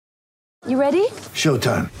You ready?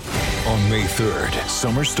 Showtime. On May 3rd,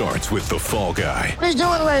 summer starts with The Fall Guy. Let's do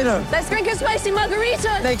it later. Let's drink a spicy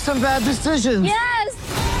margarita. Make some bad decisions.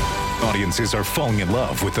 Yes! Audiences are falling in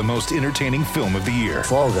love with the most entertaining film of the year.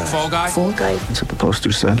 Fall Guy. Fall Guy? Fall guy. That's what the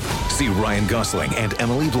poster said. See Ryan Gosling and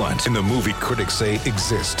Emily Blunt in the movie critics say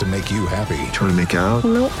exists to make you happy. Trying to make it out?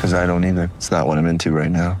 Nope. Because I don't either. It's not what I'm into right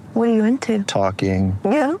now. What are you into? Talking.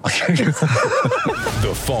 Yeah.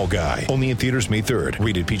 The Fall Guy. Only in theaters May 3rd.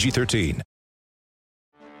 Rated PG-13.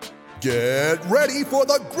 Get ready for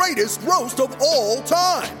the greatest roast of all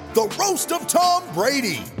time. The Roast of Tom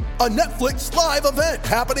Brady. A Netflix live event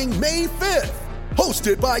happening May 5th.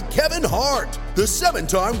 Hosted by Kevin Hart. The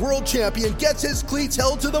 7-time world champion gets his cleats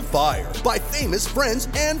held to the fire by famous friends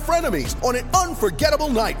and frenemies on an unforgettable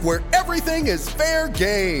night where everything is fair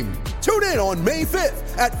game. Tune in on May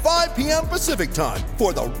 5th at 5 p.m. Pacific time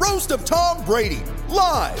for the Roast of Tom Brady.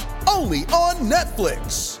 Live only on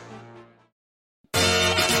Netflix.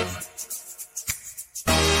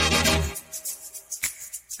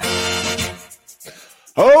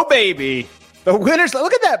 Oh, baby. The winners.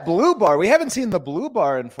 Look at that blue bar. We haven't seen the blue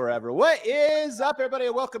bar in forever. What is up, everybody?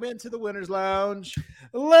 Welcome into the Winners Lounge.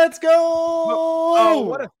 Let's go. Oh,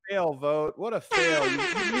 what a fail, Vote. What a fail. You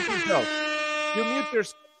mute yourself. You mute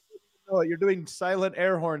yourself. Oh, you're doing silent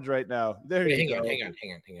air horns right now. There you go. Hang on.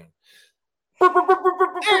 There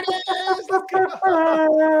it is. Let's go.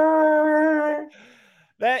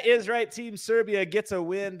 That is right. Team Serbia gets a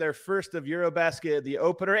win, their first of Eurobasket, the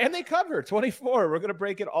opener, and they cover 24. We're going to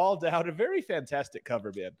break it all down. A very fantastic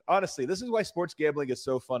cover, man. Honestly, this is why sports gambling is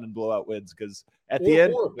so fun and blowout wins, because at the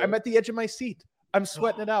end, I'm at the edge of my seat. I'm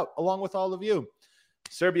sweating it out along with all of you.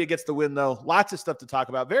 Serbia gets the win, though. Lots of stuff to talk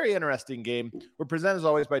about. Very interesting game. We're presented, as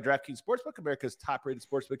always, by DraftKings Sportsbook, America's top-rated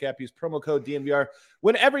sportsbook app. Use promo code DNVR.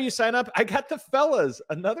 Whenever you sign up, I got the fellas,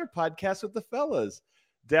 another podcast with the fellas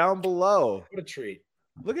down below. What a treat.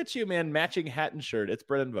 Look at you, man, matching hat and shirt. It's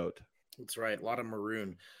Brennan Vote. That's right. A lot of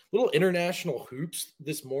maroon. Little international hoops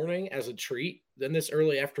this morning as a treat, then this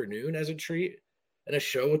early afternoon as a treat, and a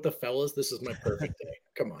show with the fellas. This is my perfect day.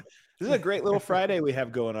 Come on. This is a great little Friday we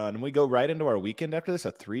have going on, and we go right into our weekend after this,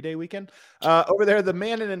 a 3-day weekend. Over there, the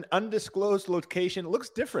man in an undisclosed location. It looks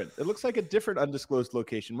different. It looks like a different undisclosed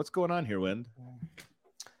location. What's going on here, Wind?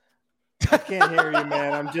 I can't hear you,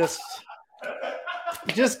 man. I'm just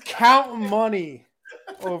counting money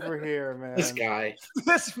over here, man. This guy. Oh,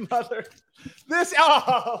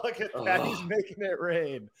 look at that. He's making it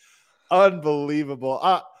rain. Unbelievable.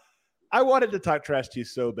 I wanted to talk trash to you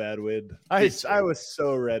so bad, Wind. I was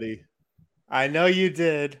so ready. I know you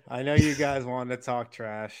did. I know you guys wanted to talk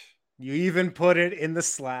trash. You even put it in the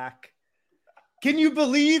Slack. Can you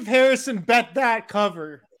believe Harrison bet that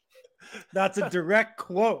cover? That's a direct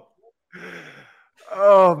quote.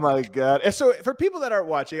 Oh, my God. And so for people that aren't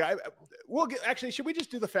watching, should we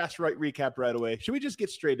just do the fast right recap right away? Should we just get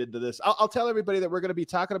straight into this? I'll tell everybody that we're going to be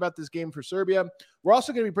talking about this game for Serbia. We're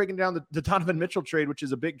also going to be breaking down the Donovan Mitchell trade, which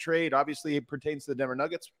is a big trade. Obviously, it pertains to the Denver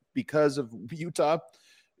Nuggets because of Utah.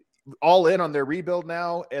 All in on their rebuild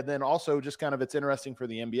now, and then also just kind of it's interesting for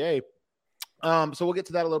the NBA. So we'll get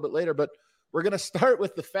to that a little bit later, but we're going to start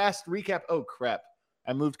with the fast recap. Oh, crap.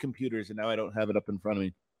 I moved computers, and now I don't have it up in front of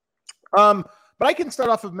me. But I can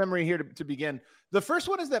start off of memory here to begin. The first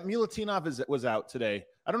one is that Milutinov was out today.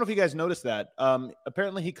 I don't know if you guys noticed that.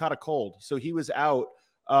 Apparently, he caught a cold, so he was out.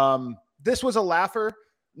 This was a laugher.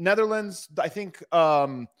 Netherlands, I think,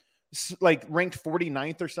 like ranked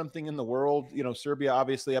 49th or something in the world. You know, Serbia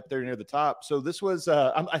obviously up there near the top. So this was.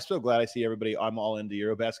 I'm so glad I see everybody. I'm all into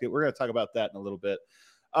Eurobasket. We're going to talk about that in a little bit.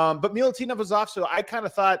 But Milutinov was off, so I kind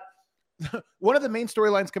of thought. One of the main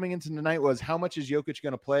storylines coming into tonight was how much is Jokic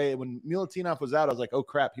going to play? When Milutinov was out, I was like, oh,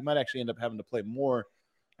 crap, he might actually end up having to play more,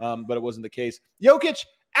 but it wasn't the case. Jokic,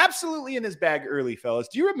 absolutely in his bag early, fellas.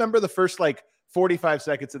 Do you remember the first, 45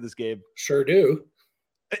 seconds of this game? Sure do.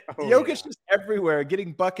 Jokic just everywhere,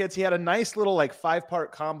 getting buckets. He had a nice little,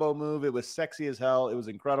 5-part combo move. It was sexy as hell. It was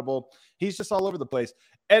incredible. He's just all over the place.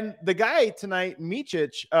 And the guy tonight,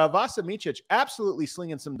 Vasa Micic, absolutely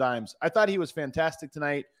slinging some dimes. I thought he was fantastic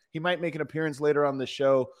tonight. He might make an appearance later on the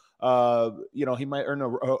show. He might earn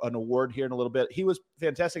an award here in a little bit. He was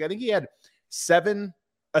fantastic. I think he had 7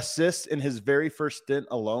 assists in his very first stint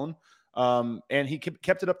alone. And he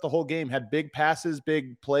kept it up the whole game, had big passes,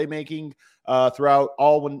 big playmaking throughout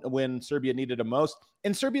all when Serbia needed him most.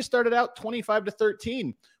 And Serbia started out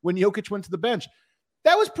 25-13 when Jokic went to the bench.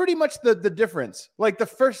 That was pretty much the difference. Like the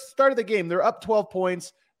first start of the game, they're up 12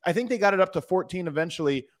 points. I think they got it up to 14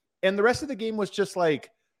 eventually. And the rest of the game was just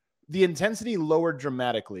the intensity lowered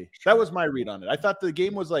dramatically. That was my read on it. I thought the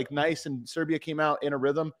game was nice and Serbia came out in a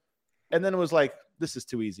rhythm. And then it was this is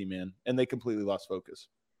too easy, man. And they completely lost focus.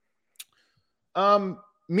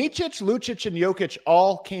 Micic, Lucic, and Jokic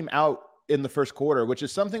all came out in the first quarter, which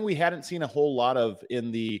is something we hadn't seen a whole lot of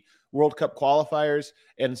in the World Cup qualifiers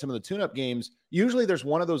and some of the tune-up games. Usually there's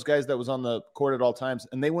one of those guys that was on the court at all times,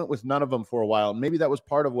 and they went with none of them for a while. Maybe that was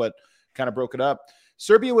part of what kind of broke it up.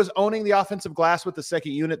 Serbia was owning the offensive glass with the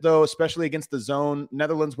second unit, though, especially against the zone.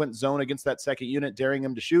 Netherlands went zone against that second unit, daring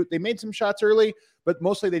them to shoot. They made some shots early, but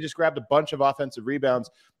mostly they just grabbed a bunch of offensive rebounds.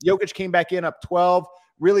 Jokic came back in up 12.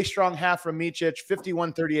 Really strong half from Micic,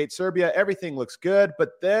 51-38 Serbia. Everything looks good,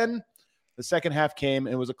 but then the second half came,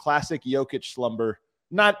 and it was a classic Jokic slumber.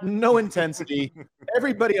 No intensity.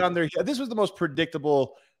 Everybody on their – this was the most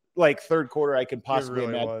predictable, third quarter I can possibly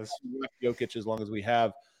imagine. Jokic as long as we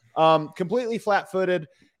have. Completely flat-footed.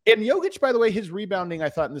 And Jokic, by the way, his rebounding, I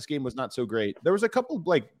thought in this game was not so great. There was a couple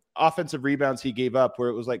offensive rebounds he gave up where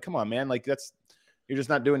it was like, come on, man, you're just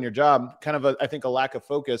not doing your job. Kind of I think a lack of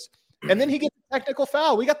focus. And then he gets a technical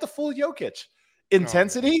foul. We got the full Jokic.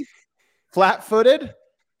 Intensity, flat-footed,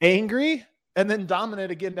 angry, and then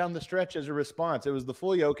dominant again down the stretch as a response. It was the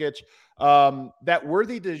full Jokic. That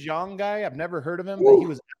Worthy de Jong guy, I've never heard of him, but he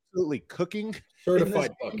was absolutely cooking.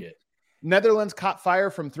 Certified bucket. Netherlands caught fire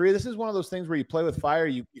from three. This is one of those things where you play with fire,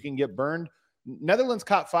 you can get burned. Netherlands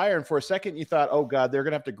caught fire, and for a second you thought, oh, God, they're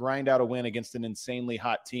going to have to grind out a win against an insanely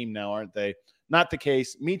hot team now, aren't they? Not the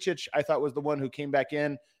case. Micic, I thought, was the one who came back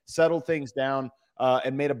in, settled things down,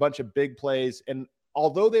 and made a bunch of big plays. And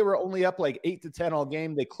although they were only up 8-10 all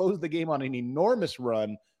game, they closed the game on an enormous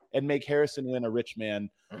run and make Harrison win a rich man.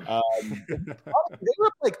 They were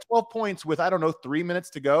up 12 points with, 3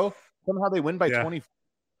 minutes to go. Somehow they win by 20.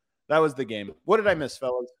 That was the game. What did I miss,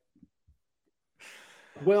 fellas?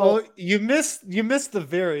 Well, you missed the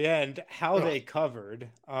very end, how they covered.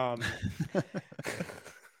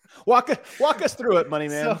 Walk us through it, money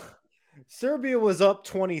man. So, Serbia was up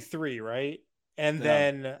 23, right? And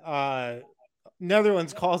then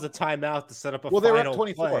Netherlands calls a timeout to set up a final they were up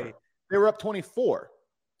 24. Play. They were up 24.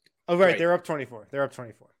 Oh, right. They're up 24.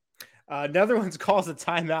 Netherlands calls a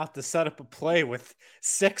timeout to set up a play with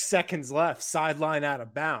 6 seconds left, sideline out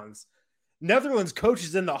of bounds. Netherlands coach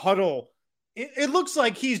is in the huddle. It looks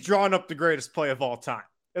like he's drawn up the greatest play of all time.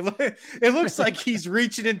 It looks like he's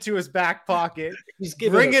reaching into his back pocket. He's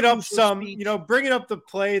bringing up bringing up the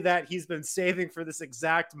play that he's been saving for this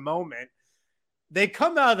exact moment. They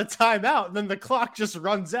come out of the timeout, and then the clock just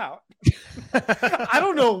runs out. I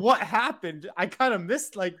don't know what happened. I kind of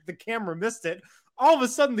missed, the camera missed it. All of a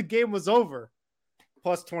sudden, the game was over.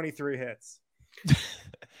 Plus 23 hits.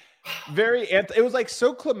 It was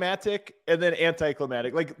so climatic and then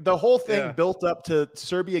anticlimactic. The whole thing built up to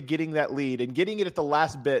Serbia getting that lead and getting it at the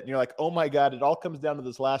last bit. And you're like, oh my God, it all comes down to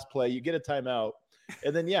this last play. You get a timeout.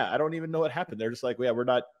 And then, I don't even know what happened. They're just we're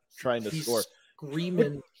not trying to score.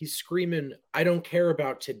 He's screaming, I don't care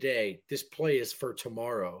about today. This play is for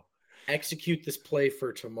tomorrow. Execute this play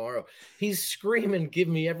for tomorrow. He's screaming, give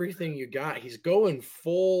me everything you got. He's going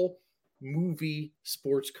full movie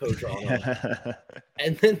sports coach on him.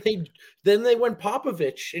 And then they went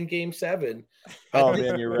Popovich in game 7. Oh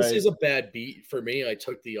man, you're right. This is a bad beat for me. I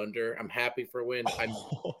took the under. I'm happy for a win.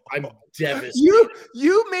 I'm devastated.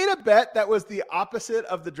 You made a bet that was the opposite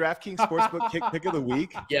of the DraftKings Sportsbook pick of the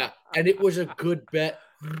week. Yeah, and it was a good bet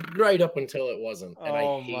right up until it wasn't.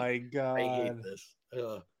 And my God. I hate this.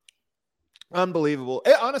 Unbelievable.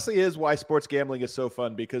 It honestly is why sports gambling is so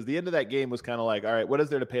fun, because the end of that game was kind of all right, what is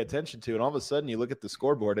there to pay attention to? And all of a sudden you look at the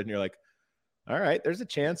scoreboard and you're like, all right, there's a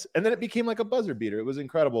chance. And then it became like a buzzer beater. It was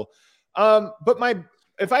incredible. We'll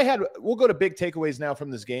go to big takeaways now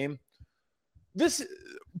from this game. This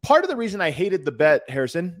part of the reason I hated the bet,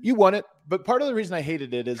 Harrison, you won it, but part of the reason I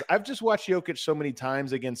hated it is I've just watched Jokic so many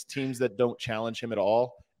times against teams that don't challenge him at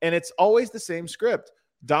all. And it's always the same script.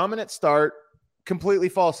 Dominant start, completely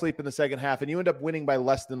fall asleep in the second half, and you end up winning by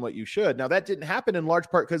less than what you should. Now, that didn't happen in large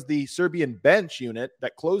part because the Serbian bench unit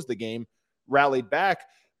that closed the game rallied back.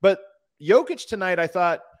 But Jokic tonight, I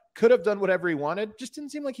thought, could have done whatever he wanted. Just didn't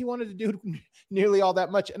seem like he wanted to do nearly all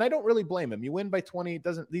that much. And I don't really blame him. You win by 20.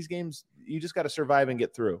 These games, you just got to survive and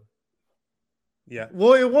get through. Yeah.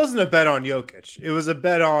 Well, it wasn't a bet on Jokic. It was a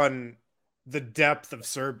bet on the depth of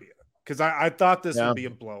Serbia, because I thought this would be a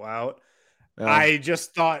blowout. I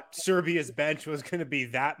just thought Serbia's bench was going to be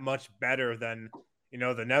that much better than,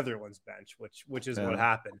 the Netherlands bench, which is what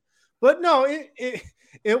happened. But no,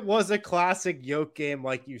 it was a classic Jokic game,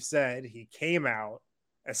 like you said. He came out,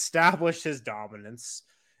 established his dominance.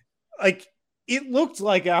 It looked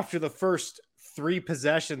like after the first 4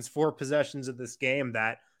 possessions of this game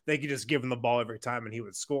that they could just give him the ball every time and he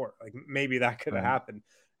would score. Maybe that could have happened.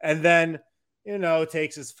 And then,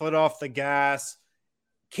 takes his foot off the gas.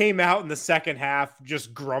 came out in the second half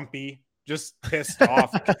just grumpy, just pissed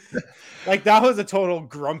off. Like that was a total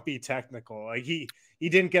grumpy technical. Like he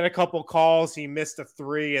didn't get a couple calls, he missed a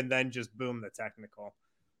 3, and then just boom, the technical.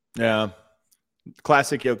 Yeah,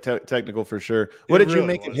 classic Yoke technical for sure. What did you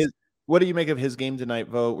make of his? What do you make of his game tonight,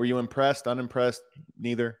 Vo? Were you impressed? Unimpressed?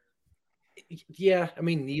 Neither. Yeah, I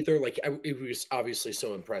mean, neither. Like, it was obviously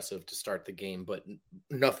so impressive to start the game, but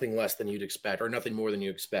nothing less than you'd expect, or nothing more than you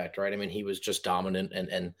expect, right? I mean, he was just dominant,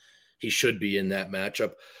 and he should be in that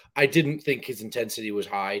matchup. I didn't think his intensity was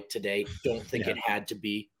high today. Don't think it had to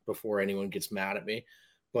be before anyone gets mad at me.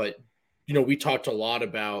 But, you know, we talked a lot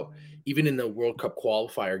about, even in the World Cup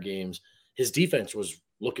qualifier games, his defense was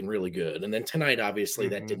looking really good. And then tonight, obviously,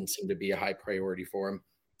 that didn't seem to be a high priority for him.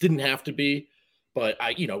 Didn't have to be, but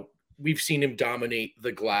we've seen him dominate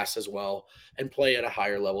the glass as well and play at a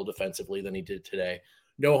higher level defensively than he did today.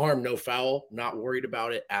 No harm, no foul, not worried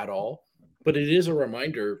about it at all. But it is a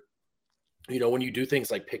reminder, you know, when you do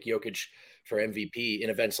things like pick Jokic for MVP in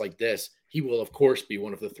events like this, he will, of course, be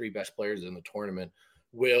one of the 3 best players in the tournament.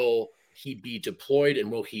 Will he be deployed,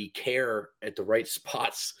 and will he care at the right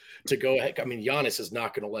spots to go ahead? I mean, Giannis is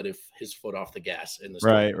not going to let his foot off the gas in this.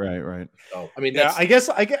 Right. So, I mean, I guess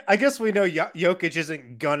we know Jokic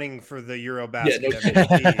isn't gunning for the Eurobasket.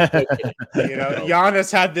 MVP. You know,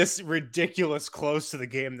 Giannis had this ridiculous close to the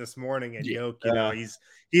game this morning, and Jokic, you know,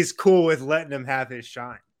 he's cool with letting him have his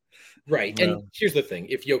shine. Right. Yeah. And here's the thing: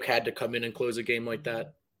 if Jokic had to come in and close a game like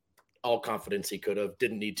that, all confidence he could have,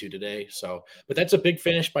 didn't need to today. So, but that's a big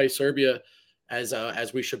finish by Serbia,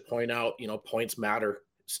 as we should point out. You know, points matter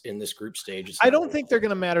in this group stage. I don't think they're going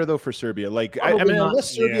to matter though for Serbia. Like, I mean,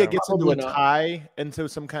 unless Serbia gets into a tie, into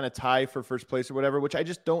some kind of tie for first place or whatever, which I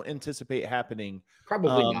just don't anticipate happening.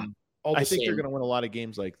 Probably not. I think they're going to win a lot of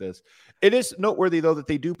games like this. It is noteworthy though that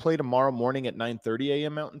they do play tomorrow morning at 9:30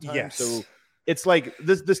 a.m. Mountain Time. Yes. So it's like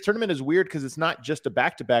this tournament is weird because it's not just a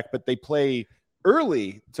back-to-back, but they play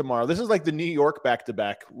early tomorrow. This is like the New York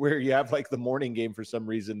back-to-back where you have like the morning game for some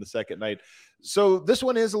reason the second night. So this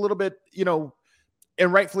one is a little bit, you know,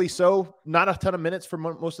 and rightfully so, not a ton of minutes for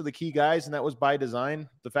most of the key guys, and that was by design.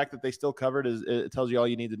 The fact that they still covered it tells you all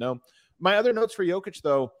you need to know. My other notes for Jokic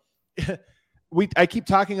though, I keep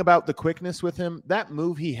talking about the quickness with him. That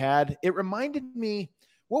move he had, it reminded me,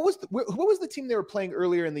 what was the team they were playing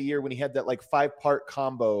earlier in the year when he had that like 5-part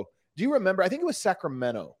combo? Do you remember? I think it was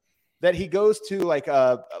Sacramento. That he goes to like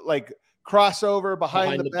crossover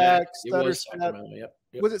behind the back, stutter step. Yep.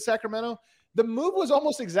 Was it Sacramento? The move was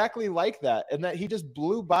almost exactly like that, and that he just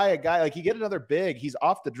blew by a guy. Like, he get another big, he's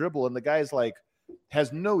off the dribble, and the guy's like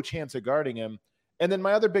has no chance of guarding him. And then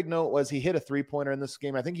my other big note was he hit a 3-pointer in this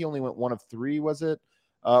game. I think he only went 1 of 3, was it?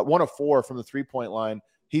 1 of 4 from the 3-point line.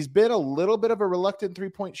 He's been a little bit of a reluctant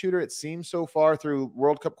 3-point shooter, it seems, so far through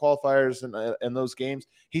World Cup qualifiers and those games.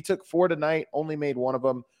 He took 4 tonight, only made 1 of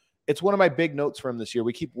them. It's one of my big notes for him this year.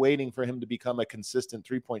 We keep waiting for him to become a consistent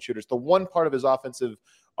 3-point shooter. It's the one part of his offensive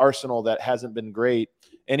arsenal that hasn't been great.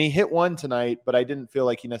 And he hit 1 tonight, but I didn't feel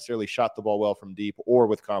like he necessarily shot the ball well from deep or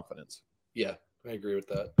with confidence. Yeah, I agree with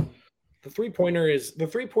that. The 3-pointer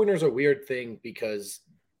is a weird thing because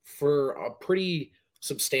for a pretty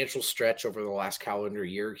substantial stretch over the last calendar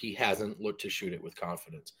year, he hasn't looked to shoot it with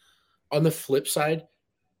confidence. On the flip side,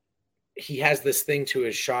 he has this thing to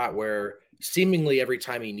his shot where seemingly every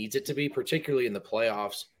time he needs it to be, particularly in the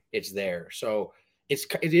playoffs, it's there. So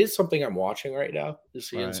it is something I'm watching right now. Is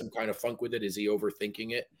he in some kind of funk with it? Is he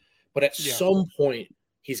overthinking it? But at some point,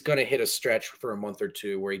 he's going to hit a stretch for a month or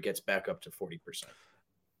two where he gets back up to 40%.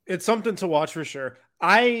 It's something to watch for sure.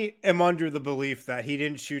 I am under the belief that he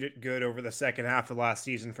didn't shoot it good over the second half of last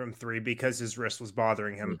season from 3 because his wrist was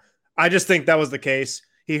bothering him. I just think that was the case.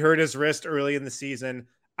 He hurt his wrist early in the season.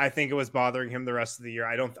 I think it was bothering him the rest of the year.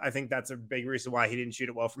 I think that's a big reason why he didn't shoot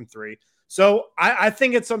it well from 3. So I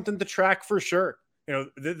think it's something to track for sure. You know,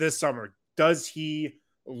 this summer, does he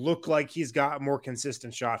look like he's got a more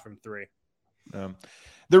consistent shot from 3?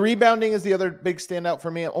 The rebounding is the other big standout for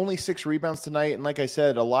me. Only 6 rebounds tonight. And like I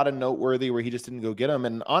said, a lot of noteworthy where he just didn't go get them.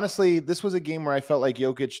 And honestly, this was a game where I felt like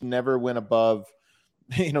Jokic never went above,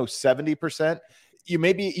 70%.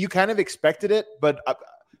 You kind of expected it, but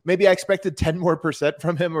maybe I expected 10% more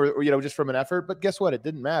from him or just from an effort. But guess what? It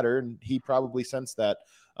didn't matter. And he probably sensed that.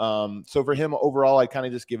 So for him overall, I kind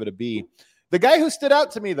of just give it a B. The guy who stood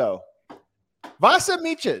out to me, though, Vasa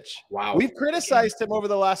Micic. Wow. We've criticized him over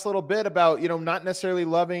the last little bit about, not necessarily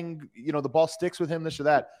loving, the ball sticks with him, this or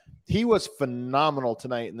that. He was phenomenal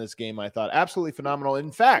tonight in this game, I thought. Absolutely phenomenal.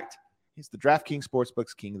 In fact, he's the DraftKings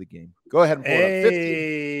Sportsbooks king of the game. Go ahead and pull it up.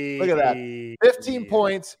 15. Look at that. 15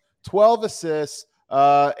 points, 12 assists,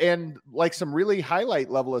 And like some really highlight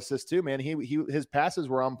level assists too, man. His passes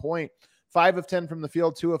were on point. 5 of 10 from the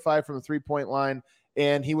field, 2 of 5 from the 3-point line,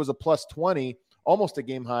 and he was a plus 20, almost a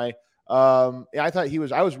game high.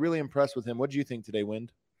 I was really impressed with him. What do you think today,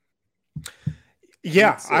 Wind?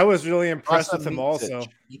 Yeah, Micic. I was really impressed Vasa with him Micic. also.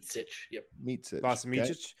 Micic. Yep. Micic. Vasa Okay.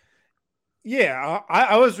 Micic. Yeah,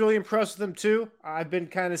 I was really impressed with him too. I've been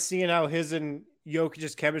kind of seeing how his and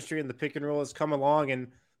Jokic's chemistry in the pick and roll has come along, and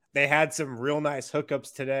they had some real nice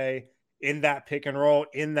hookups today in that pick and roll,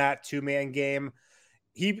 in that 2-man game.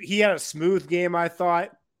 He had a smooth game, I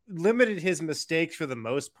thought. Limited his mistakes for the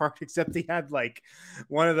most part, except he had like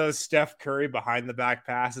one of those Steph Curry behind the back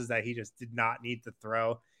passes that he just did not need to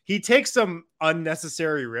throw. He takes some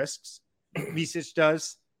unnecessary risks. Micic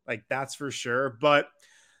does, like that's for sure. But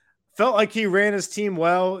felt like he ran his team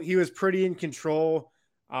well. He was pretty in control.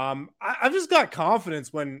 I've just got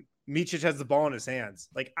confidence when Micic has the ball in his hands.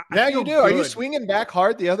 Like Now I feel you do. Are you good. swinging back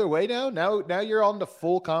hard the other way now? Now you're on to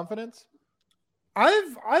full confidence.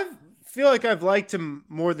 I feel like I've liked him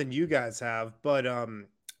more than you guys have, but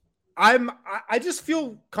I just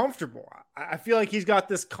feel comfortable. I feel like he's got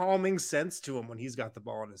this calming sense to him when he's got the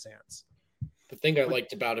ball in his hands. The thing I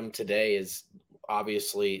liked about him today is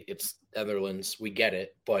obviously it's Netherlands. We get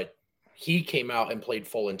it, but he came out and played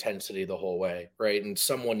full intensity the whole way, right? And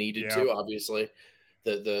someone needed to, obviously.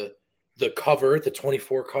 The cover, the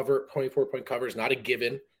 24-point cover is not a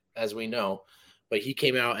given, as we know. But he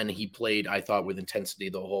came out and he played, I thought, with intensity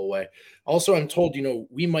the whole way. Also, I'm told,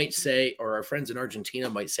 we might say, or our friends in Argentina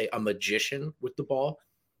might say, a magician with the ball.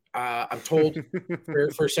 I'm told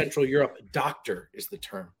for Central Europe, doctor is the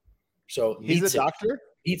term. So He's a doctor?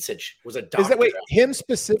 Micic was a doctor. Is that him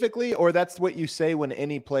specifically, or that's what you say when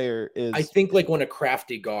any player is? I think like when a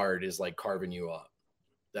crafty guard is like carving you up.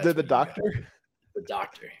 That's the what you doctor? got. The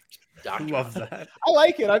doctor. Love that. I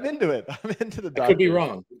like it. I'm into it. I'm into the doctor. I could be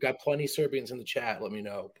wrong. We've got plenty of Serbians in the chat. Let me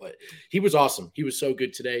know. But he was awesome. He was so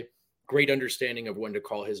good today. Great understanding of when to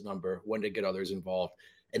call his number, when to get others involved.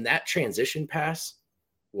 And that transition pass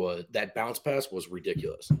that bounce pass was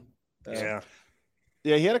ridiculous. Yeah.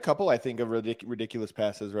 Yeah, he had a couple, I think, of ridiculous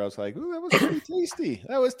passes where I was like, ooh, that was pretty tasty.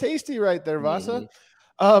 That was tasty right there, Vasa.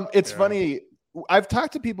 It's funny. I've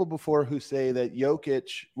talked to people before who say that Jokic,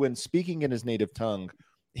 when speaking in his native tongue,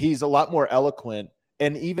 he's a lot more eloquent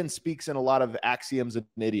and even speaks in a lot of axioms and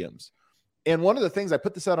idioms. And one of the things, I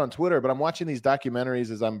put this out on Twitter, but I'm watching these documentaries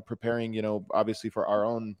as I'm preparing, obviously for our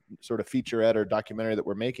own sort of featurette or documentary that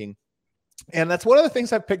we're making. And that's one of the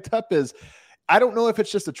things I've picked up is, I don't know if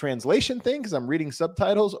it's just a translation thing because I'm reading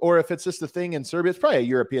subtitles, or if it's just a thing in Serbia. It's probably a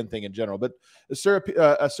European thing in general, but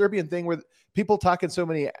a Serbian thing where people talk in so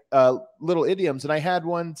many little idioms. And I had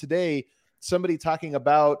one today, somebody talking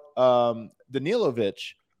about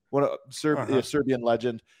Danilovic, a Serbian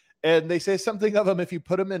legend, and they say something of him. If you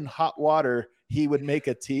put him in hot water, he would make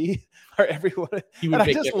a tea, or everyone. He would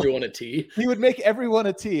make everyone a tea. He would make everyone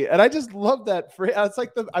a tea, and I just love that phrase. It's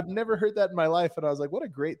like I've never heard that in my life, and I was like, what a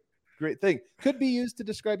great thing. Could be used to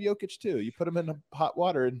describe Jokic too. You put him in hot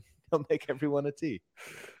water, and he'll make everyone a tea.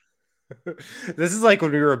 This is like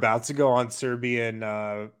when we were about to go on Serbian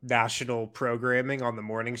national programming on the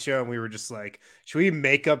morning show, and we were just like, should we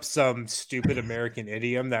make up some stupid American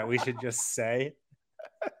idiom that we should just say?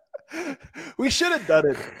 We should have done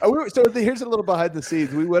it. So here's a little behind the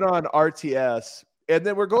scenes. We went on RTS, and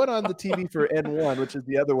then we're going on the TV for N1, which is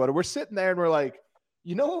the other one. And we're sitting there, and we're like,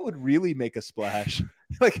 what would really make a splash?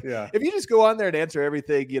 If you just go on there and answer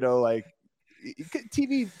everything, like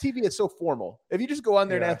TV is so formal. If you just go on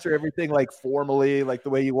there and answer everything like formally, like the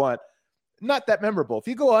way you want, not that memorable. If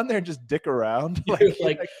you go on there and just dick around,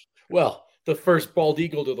 well, the first bald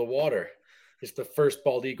eagle to the water is the first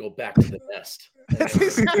bald eagle back to the nest. What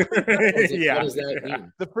does that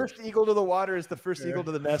mean? The first eagle to the water is the first eagle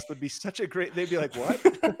to the nest would be such a great. They'd be like, what?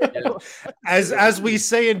 As we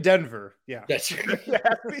say in Denver. Yeah, that's right.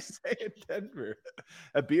 As we say in Denver,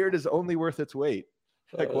 a beard is only worth its weight.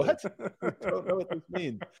 Like what? I don't know what this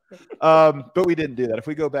means. But we didn't do that. If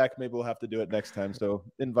we go back, maybe we'll have to do it next time. So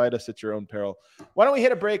invite us at your own peril. Why don't we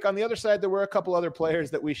hit a break? On the other side, there were a couple other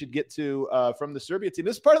players that we should get to from the Serbia team.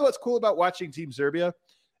 This is part of what's cool about watching Team Serbia.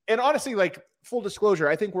 And honestly, like full disclosure,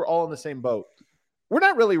 I think we're all in the same boat. We're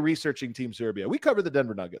not really researching Team Serbia. We cover the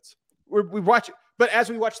Denver Nuggets. We watch it. But as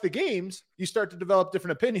we watch the games, you start to develop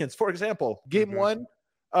different opinions. For example, game one,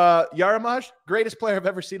 Yaramaj, greatest player I've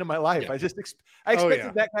ever seen in my life. Yeah. I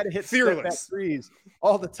expected that guy to hit step-back threes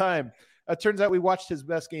all the time. Turns out we watched his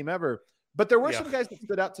best game ever. But there were some guys that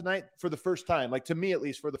stood out tonight for the first time, like to me at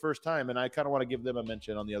least for the first time, and I kind of want to give them a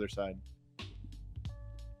mention on the other side.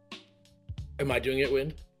 Am I doing it,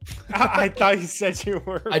 Wind? I thought you said you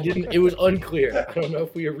were. I didn't. It was unclear. I don't know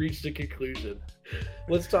if we have reached a conclusion.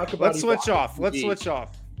 Let's talk about. Let's switch Ivaca off. Let's TV. switch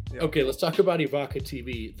off. Yeah. Okay, let's talk about Ivaca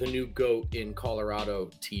TV, the new GOAT in Colorado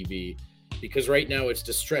TV, because right now it's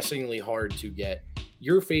distressingly hard to get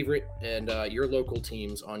your favorite and your local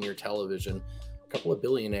teams on your television. A couple of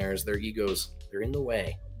billionaires, their egos, they're in the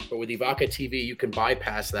way. But with Ivaca TV, you can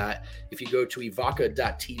bypass that. If you go to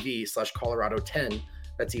ivaca.tv/Colorado10,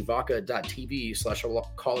 that's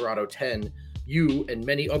ivaca.tv/Colorado10, you and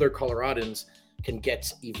many other Coloradans can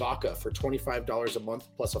get Ivaca for $25 a month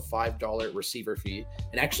plus a $5 receiver fee.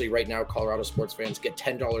 And actually right now, Colorado sports fans get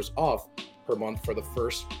 $10 off per month for the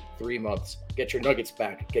first 3 months. Get your Nuggets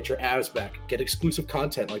back, get your Avs back, get exclusive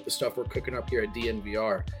content like the stuff we're cooking up here at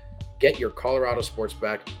DNVR. Get your Colorado sports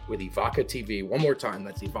back with Ivaca TV. One more time,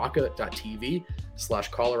 that's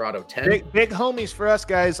ivaca.tv/Colorado10. Big homies for us,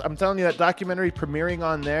 guys. I'm telling you, that documentary premiering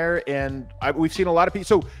on there, and we've seen a lot of people.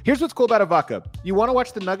 So here's what's cool about Ivaca. You want to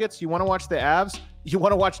watch the Nuggets, you want to watch the Avs, you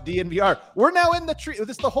want to watch DNVR. We're now in the trio.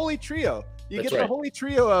 This is the holy trio. You That's get right. the holy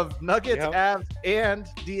trio of Nuggets, Yep. Avs, and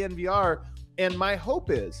DNVR. And my hope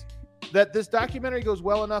is that this documentary goes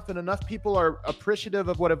well enough and enough people are appreciative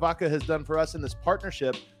of what Ivaca has done for us in this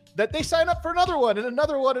partnership that they sign up for another one and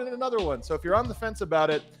another one and another one. So if you're on the fence about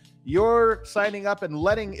it, you're signing up and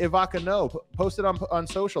letting Ivaca know. Post it on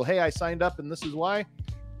social. Hey, I signed up and this is why.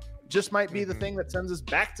 Just might be the thing that sends us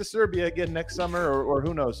back to Serbia again next summer, or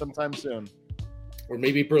who knows, sometime soon. Or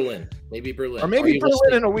maybe Berlin. Maybe Berlin. Or Are maybe you Berlin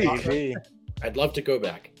listening? in a week. Maybe. I'd love to go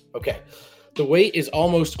back. Okay. The wait is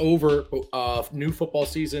almost over. New football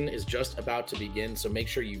season is just about to begin. So make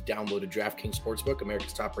sure you download a DraftKings Sportsbook,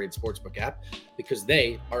 America's top-rated sportsbook app, because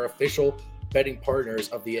they are official betting partners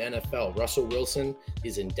of the NFL. Russell Wilson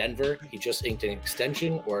is in Denver. He just inked an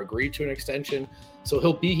extension or agreed to an extension. So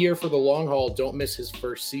he'll be here for the long haul. Don't miss his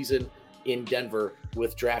first season in Denver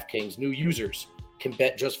with DraftKings. New users can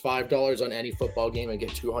bet just $5 on any football game and get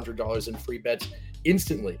 $200 in free bets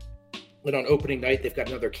instantly. And on opening night, they've got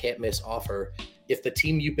another can't-miss offer. If the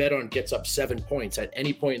team you bet on gets up 7 points at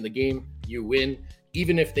any point in the game, you win.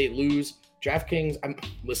 Even if they lose, DraftKings,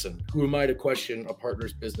 listen, who am I to question a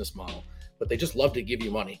partner's business model? But they just love to give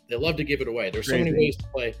you money. They love to give it away. There's so many ways to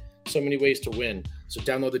play, so many ways to win. So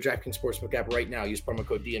download the DraftKings Sportsbook app right now. Use promo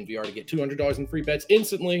code DNVR to get $200 in free bets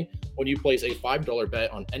instantly when you place a $5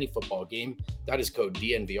 bet on any football game. That is code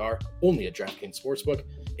DNVR, only at DraftKings Sportsbook,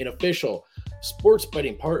 an official sports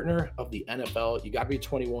betting partner of the NFL. You got to be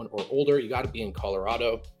 21 or older. You got to be in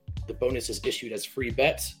Colorado. The bonus is issued as free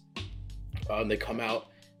bets. They come out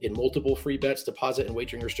in multiple free bets. Deposit and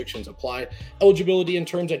wagering restrictions apply. Eligibility and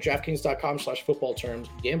terms at DraftKings.com/football terms.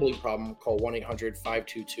 Gambling problem? Call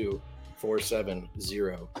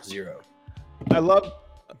 1-800-522-4700. I love.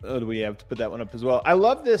 Oh, we have to put that one up as well. I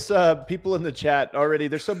love this. People in the chat already.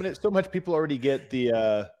 There's so much people already get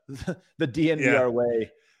the DNVR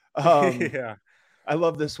way. Yeah. I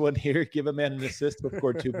love this one here. Give a man an assist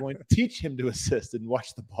before 2 points. Teach him to assist and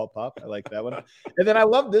watch the ball pop. I like that one. And then I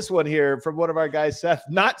love this one here from one of our guys, Seth,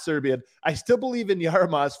 not Serbian. I still believe in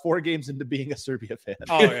Yaramaz 4 games into being a Serbia fan.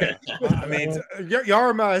 Oh yeah. I mean,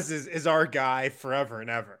 Yaramaz is our guy forever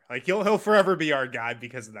and ever. Like he'll forever be our guy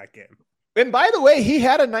because of that game. And by the way, he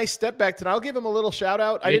had a nice step back tonight. I'll give him a little shout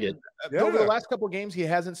out. He did. Over the last couple of games, he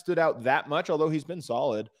hasn't stood out that much, although he's been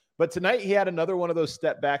solid. But tonight he had another one of those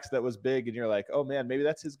step backs that was big, and you're like, oh man, maybe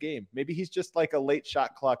that's his game. Maybe he's just like a late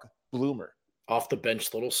shot clock bloomer. Off the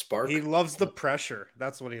bench, little spark. He loves the pressure.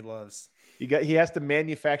 That's what he loves. He has to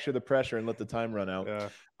manufacture the pressure and let the time run out. Yeah.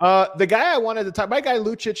 The guy I wanted to talk, my guy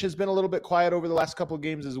Lucic has been a little bit quiet over the last couple of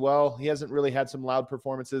games as well. He hasn't really had some loud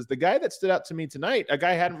performances. The guy that stood out to me tonight, a guy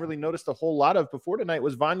I hadn't really noticed a whole lot of before tonight,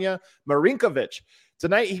 was Vanja Marinkovic.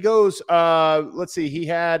 Tonight he goes, let's see, he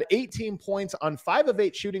had 18 points on 5 of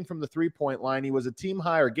 8 shooting from the 3-point line. He was a team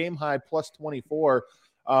high or game high plus 24,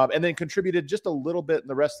 and then contributed just a little bit in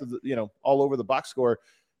the rest of the, all over the box score.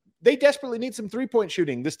 They desperately need some 3-point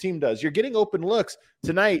shooting. This team does. You're getting open looks.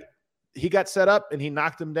 Tonight, he got set up and he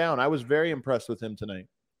knocked him down. I was very impressed with him tonight.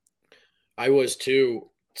 I was too.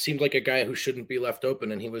 Seemed like a guy who shouldn't be left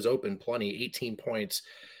open, and he was open plenty. 18 points.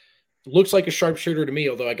 Looks like a sharpshooter to me,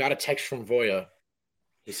 although I got a text from Voya.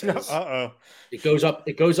 He says, it goes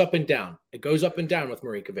up and down. It goes up and down with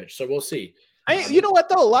Marinkovic. So we'll see. You know what,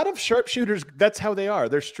 though? A lot of sharpshooters, that's how they are.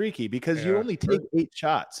 They're streaky because you only take 8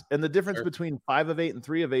 shots. And the difference between 5 of 8 and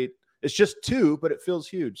 3 of 8 is just 2, but it feels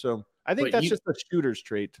huge. So I think that's just a shooter's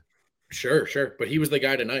trait. Sure. But he was the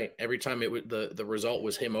guy tonight. Every time it would the result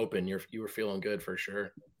was him open, you were feeling good for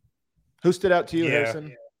sure. Who stood out to you,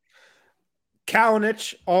 Harrison?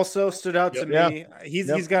 Kalinic also stood out to me.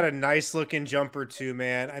 He's got a nice looking jumper too,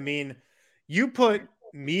 man. I mean, you put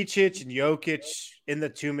Micic and Jokic in the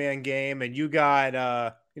 2-man game, and you got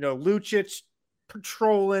Lucic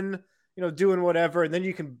patrolling, doing whatever, and then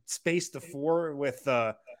you can space the four with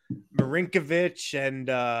Marinkovic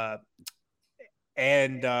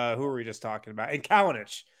and who were we just talking about? And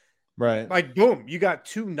Kalinic. Right. Like, boom, you got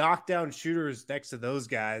 2 knockdown shooters next to those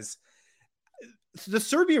guys. The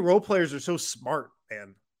Serbia role players are so smart,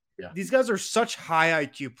 man. Yeah. These guys are such high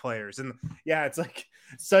IQ players. And yeah, it's like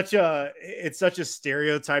such a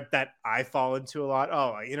stereotype that I fall into a lot.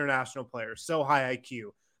 Oh, international players, so high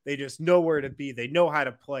IQ. They just know where to be. They know how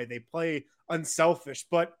to play. They play unselfish,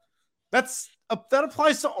 but that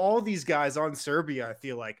applies to all these guys on Serbia. I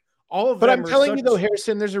feel like all of them. But I'm telling you though,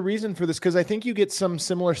 Harrison, there's a reason for this, because I think you get some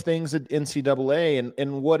similar things at NCAA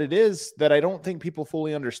and what it is that I don't think people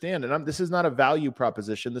fully understand. And this is not a value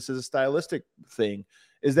proposition. This is a stylistic thing,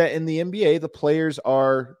 is that in the NBA, the players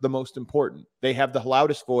are the most important. They have the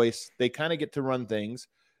loudest voice. They kind of get to run things,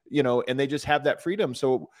 and they just have that freedom.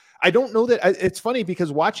 So I don't know that it's funny,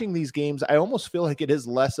 because watching these games, I almost feel like it is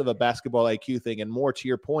less of a basketball IQ thing and more, to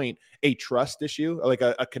your point, a trust issue, like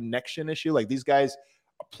a connection issue. Like these guys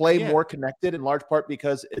play more connected in large part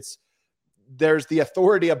because there's the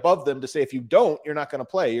authority above them to say, if you don't, you're not going to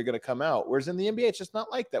play, you're going to come out. Whereas in the NBA, it's just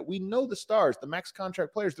not like that. We know the stars, the max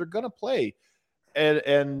contract players, they're going to play.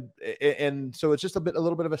 And so it's just a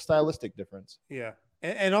little bit of a stylistic difference. Yeah.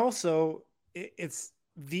 And also it's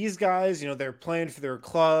these guys, they're playing for their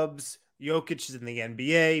clubs. Jokic is in the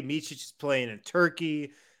NBA. Micic is playing in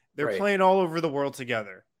Turkey. They're playing all over the world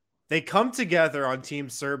together. They come together on Team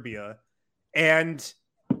Serbia, and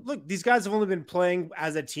look, these guys have only been playing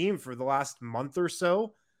as a team for the last month or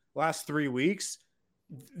so, last 3 weeks.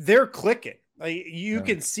 They're clicking. Like you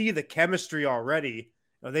can see the chemistry already.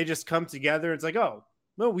 They just come together. It's like, oh,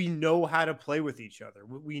 no, we know how to play with each other.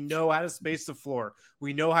 We know how to space the floor.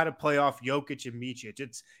 We know how to play off Jokic and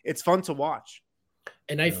Micic. It's fun to watch.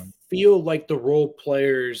 And I feel like the role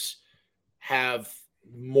players have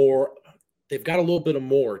more. They've got a little bit of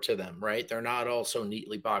more to them, right? They're not all so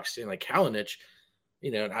neatly boxed in. Like Kalinic,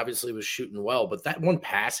 and obviously was shooting well, but that one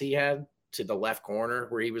pass he had to the left corner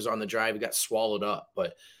where he was on the drive, he got swallowed up,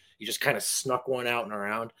 but he just kind of snuck one out and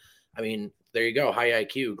around. I mean, there you go. High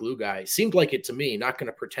IQ glue guy. Seemed like it to me. Not going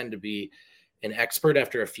to pretend to be an expert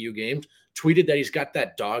after a few games. Tweeted that he's got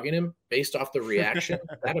that dog in him based off the reaction.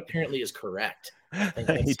 That apparently is correct.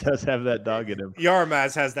 He does have that dog in him.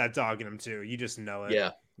 Yarmaz has that dog in him too. You just know it.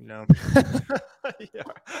 Yeah.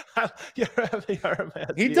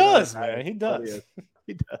 He does, man. He does.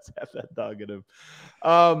 He does have that dog in him.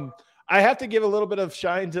 I have to give a little bit of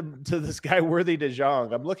shine to this guy, Worthy de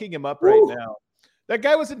Jong. I'm looking him up right now. That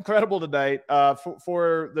guy was incredible tonight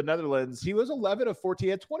for the Netherlands. He was 11 of 14. He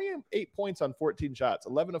had 28 points on 14 shots,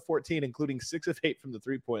 11 of 14, including 6 of 8 from the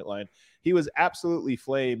three-point line. He was absolutely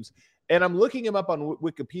flames. And I'm looking him up on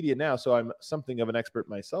Wikipedia now, so I'm something of an expert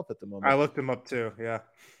myself at the moment. I looked him up too, yeah.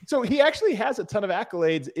 So he actually has a ton of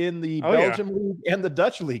accolades in the Belgium League and the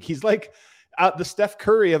Dutch League. He's like the Steph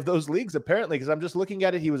Curry of those leagues, apparently, because I'm just looking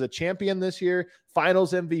at it. He was a champion this year,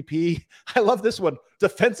 finals MVP. I love this one.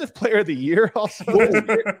 Defensive Player of the Year also.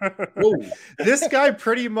 This guy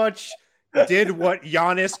pretty much did what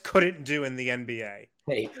Giannis couldn't do in the NBA.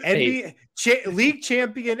 League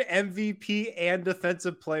champion, MVP, and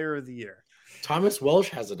Defensive Player of the Year. Thomas Welsh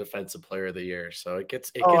has a Defensive Player of the Year, so it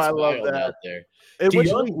gets I love that out there. Where's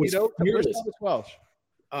Thomas Welsh?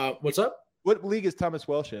 What's up? What league is Thomas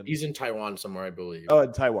Welsh in? He's in Taiwan somewhere, I believe. Oh,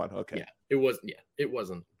 in Taiwan. Okay. Yeah, it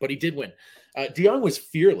wasn't, but he did win. De Jong was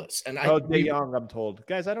fearless, and De Jong, I'm told.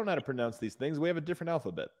 Guys, I don't know how to pronounce these things. We have a different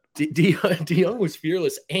alphabet. De Jong was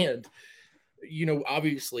fearless, and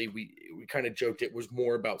obviously we kind of joked it was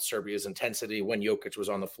more about Serbia's intensity when Jokic was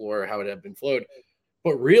on the floor, how it had been flowed.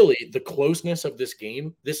 But really, the closeness of this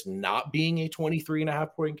game, this not being a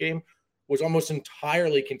 23.5-point game, was almost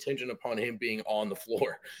entirely contingent upon him being on the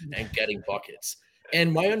floor and getting buckets.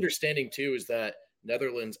 And my understanding, too, is that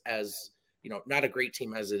Netherlands, as not a great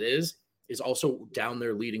team as it is also down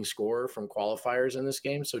their leading scorer from qualifiers in this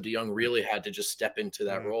game. So De Jong really had to just step into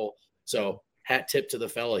that role. So hat tip to the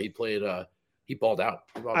fella. He played he balled out.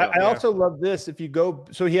 I also love this. If you go,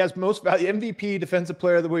 so he has most value, MVP, Defensive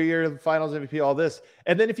Player of the Year, Finals MVP, all this.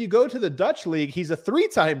 And then if you go to the Dutch League, he's a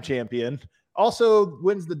 3-time champion. Also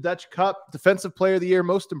wins the Dutch Cup, Defensive Player of the Year,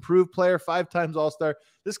 Most Improved Player, 5 times All-Star.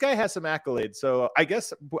 This guy has some accolades. So I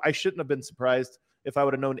guess I shouldn't have been surprised if I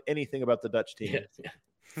would have known anything about the Dutch team.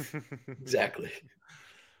 Yeah. Exactly.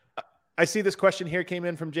 I see this question here came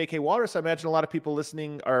in from J.K. Walrus. I imagine a lot of people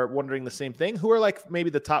listening are wondering the same thing. Who are like maybe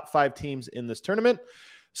the top 5 teams in this tournament?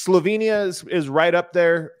 Slovenia is right up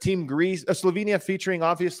there. Team Greece, Slovenia featuring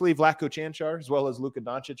obviously Vlatko Čančar as well as Luka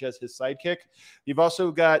Doncic as his sidekick. You've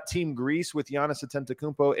also got Team Greece with Giannis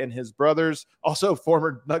Antetokounmpo and his brothers. Also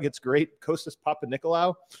former Nuggets great Kostas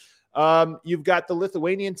Papanikolaou. You've got the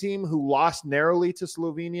Lithuanian team who lost narrowly to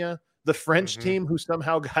Slovenia. The French team who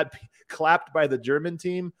somehow got clapped by the German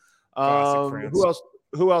team. Who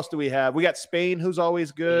else do we have? We got Spain, who's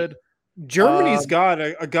always good. Germany's got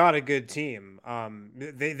a good team.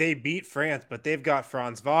 They beat France, but they've got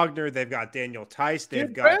Franz Wagner, they've got Daniel Theis,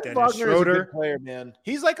 they've got Dennis Wagner Schroeder. Is a good player, man.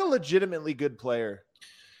 He's like a legitimately good player.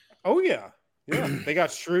 Oh yeah. They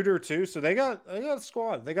got Schroeder too, so they got a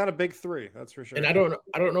squad. They got a big three, that's for sure. And I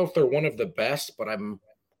don't know if they're one of the best, but I'm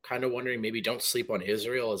kind of wondering, maybe don't sleep on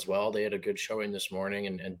Israel as well. They had a good showing this morning,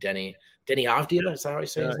 and Denny Avdia, is that how I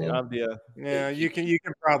say his name? Avdia. Yeah, you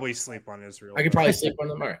can probably sleep on Israel. I could probably sleep on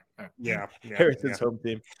them. All right. Yeah. Harrison's home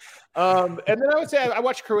team. And then I would say I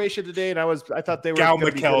watched Croatia today, and I thought they were. Gal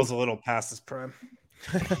McKell's a little past his prime.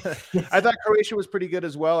 I thought Croatia was pretty good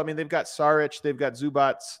as well. I mean, they've got Saric, they've got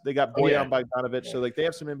Zubac, they got Bojan Bogdanovic. So like they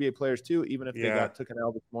have some NBA players too, even if they took an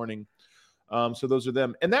L this morning. So those are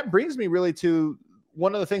them. And that brings me really to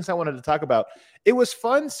one of the things I wanted to talk about. It was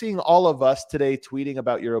fun seeing all of us today tweeting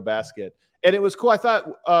about Eurobasket. And it was cool. I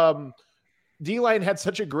thought D-Line had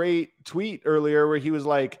such a great tweet earlier where he was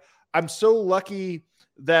like, I'm so lucky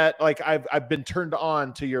that like I've been turned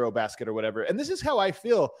on to Eurobasket or whatever. And this is how I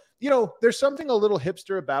feel. You know, there's something a little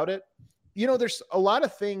hipster about it. You know, there's a lot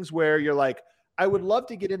of things where you're like, I would love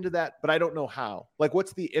to get into that, but I don't know how. Like,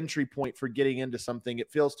 what's the entry point for getting into something?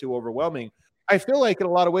 It feels too overwhelming. I feel like in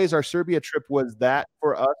a lot of ways, our Serbia trip was that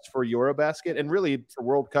for us for Eurobasket and really for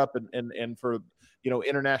World Cup and for, you know,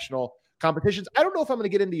 international competitions. I don't know if I'm going to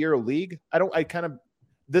get into EuroLeague.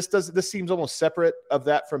 This seems almost separate of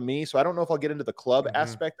that from me. So I don't know if I'll get into the club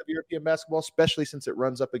aspect of European basketball, especially since it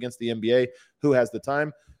runs up against the NBA, who has the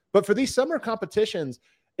time. But for these summer competitions,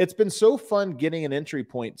 it's been so fun getting an entry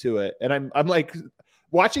point to it. And I'm like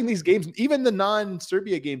watching these games, even the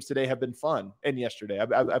non-Serbia games today have been fun. And yesterday,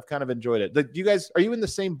 I've kind of enjoyed it. Are you in the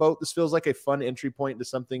same boat? This feels like a fun entry point into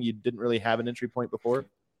something you didn't really have an entry point before.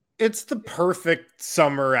 It's the perfect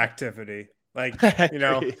summer activity. Like, you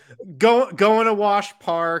know, going to Wash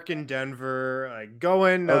Park in Denver, like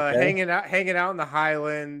hanging out in the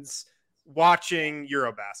Highlands, watching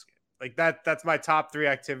Eurobasket. Like that's my top 3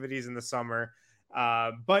 activities in the summer.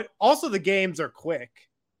 But also the games are quick.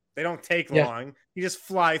 They don't take long. You just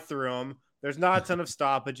fly through them. There's not a ton of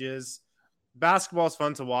stoppages. Basketball is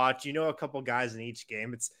fun to watch. You know, a couple guys in each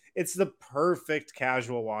game. It's the perfect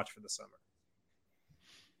casual watch for the summer.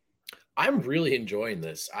 I'm really enjoying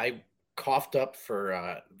this. I coughed up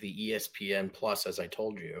for the ESPN Plus, as I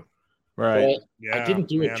told you. Right. But I didn't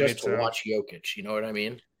do it just to watch Jokic. You know what I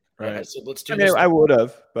mean? Right. I said, let's do this. I would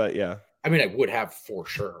have, but yeah. I mean, I would have for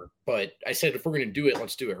sure. But I said, if we're going to do it,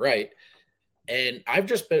 let's do it right. And I've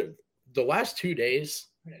just been the last 2 days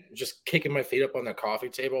just kicking my feet up on the coffee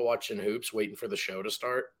table, watching hoops, waiting for the show to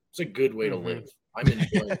start. It's a good way to live. I'm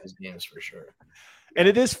enjoying these games for sure. And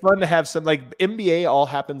it is fun to have some, like, NBA all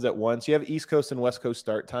happens at once. You have East Coast and West Coast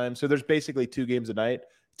start time. So there's basically 2 games a night.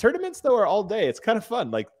 Tournaments, though, are all day. It's kind of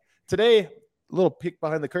fun. Like today, a little peek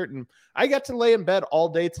behind the curtain. I got to lay in bed all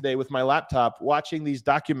day today with my laptop watching these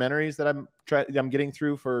documentaries that I'm getting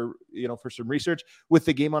through for some research with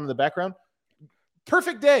the game on in the background.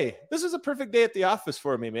 Perfect day. This is a perfect day at the office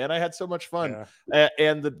for me, man. I had so much fun. Yeah.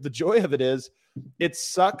 And the joy of it is it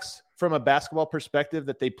sucks from a basketball perspective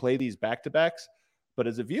that they play these back-to-backs. But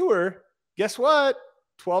as a viewer, guess what?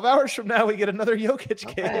 12 hours from now, we get another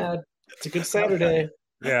Jokic game. It's a good Saturday.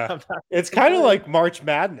 Yeah. It's kind of like March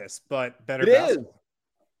Madness, but better basketball. Is.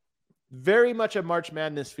 Very much a March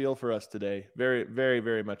Madness feel for us today. Very, very,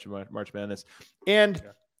 very much a March Madness. And,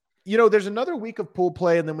 you know, there's another week of pool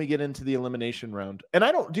play, and then we get into the elimination round. And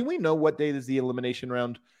do we know what date is the elimination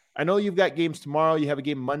round? I know you've got games tomorrow. You have a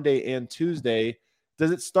game Monday and Tuesday.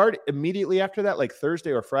 Does it start immediately after that, like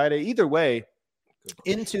Thursday or Friday? Either way,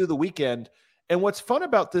 into the weekend. And what's fun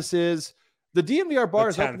about this is the DNVR bar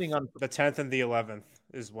is opening on the 10th and the 11th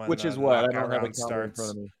is when, which is what I don't have a calendar in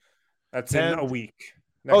front of me. That's in a week.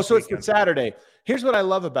 So it's the Saturday. Here's what I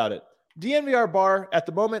love about it. DNVR bar at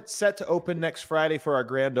the moment set to open next Friday for our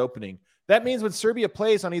grand opening. That means when Serbia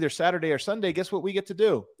plays on either Saturday or Sunday, guess what we get to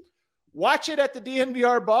do? Watch it at the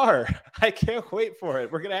DNVR bar. I can't wait for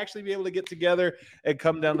it. We're going to actually be able to get together and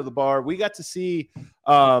come down to the bar. We got to see,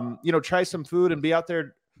 try some food and be out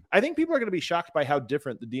there. I think people are going to be shocked by how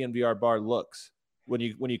different the DNVR bar looks when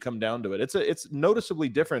you come down to it. It's noticeably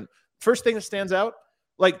different. First thing that stands out,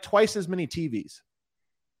 like twice as many TVs.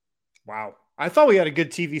 Wow. I thought we had a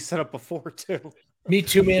good TV setup before too. Me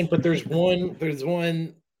too, man. But there's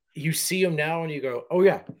one. You see them now, and you go, "Oh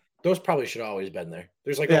yeah, those probably should have always been there."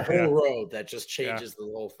 There's like a whole row that just changes the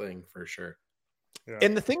whole thing for sure. Yeah.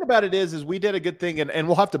 And the thing about it is we did a good thing, and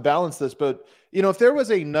we'll have to balance this. But if there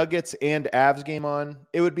was a Nuggets and Avs game on,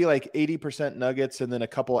 it would be like 80% Nuggets and then a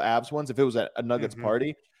couple Avs ones. If it was a Nuggets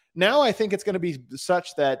party, now I think it's going to be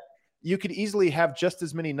such that you could easily have just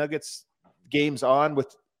as many Nuggets games on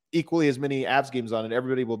with equally as many Avs games on, and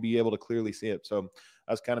everybody will be able to clearly see it. So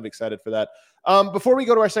I was kind of excited for that. Before we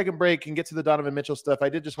go to our second break and get to the Donovan Mitchell stuff, I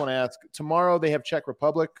did just want to ask, tomorrow they have Czech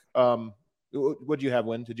Republic. What do you have,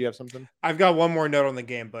 Win? Did you have something? I've got one more note on the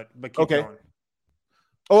game, but keep going.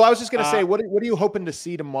 Oh, I was just going to say, what are you hoping to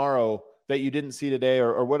see tomorrow that you didn't see today,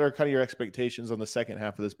 or what are kind of your expectations on the second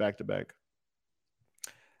half of this back-to-back?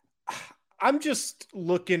 I'm just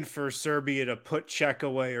looking for Serbia to put Czech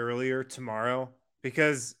away earlier tomorrow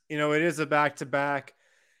because, it is a back-to-back.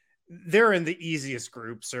 They're in the easiest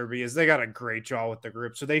group, Serbia's. They got a great draw with the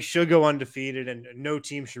group, so they should go undefeated, and no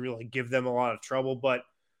team should really give them a lot of trouble, but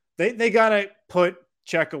they got to put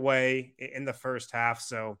Czech away in the first half,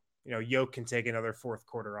 so Jokic can take another fourth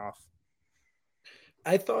quarter off.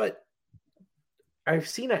 I thought I've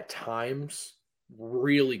seen at times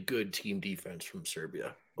really good team defense from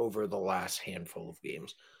Serbia over the last handful of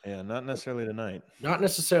games. Yeah, not necessarily tonight. Not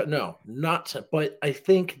necessarily, no, but I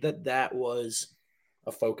think that was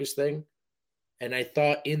a focus thing, and I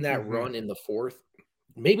thought in that run in the fourth,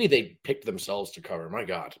 maybe they picked themselves to cover. My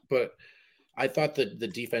God, but. I thought that the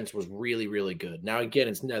defense was really, really good. Now, again,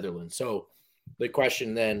 it's Netherlands. So the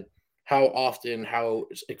question then, how often, how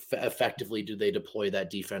effectively do they deploy that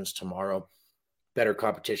defense tomorrow? Better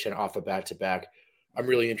competition off a back-to-back. I'm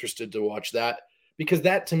really interested to watch that because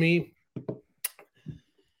that, to me,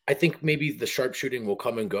 I think maybe the sharpshooting will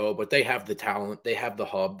come and go, but they have the talent. They have the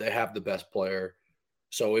hub. They have the best player.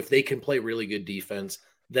 So if they can play really good defense,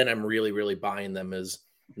 then I'm really, really buying them as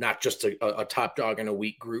not just a top dog in a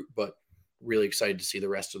weak group, but really excited to see the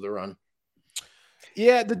rest of the run.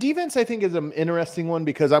 Yeah, the defense I think is an interesting one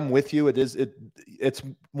because I'm with you. It's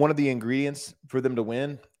one of the ingredients for them to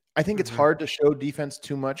win. I think it's hard to show defense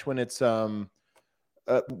too much when it's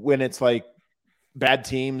like bad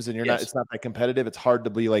teams and it's not that competitive. It's hard to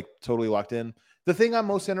be like totally locked in. The thing I'm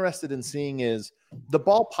most interested in seeing is the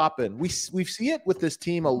ball popping. We see it with this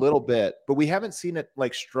team a little bit, but we haven't seen it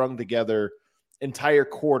like strung together entire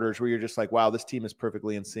quarters where you're just like, wow, this team is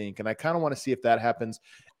perfectly in sync. And I kind of want to see if that happens,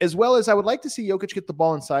 as well as I would like to see Jokic get the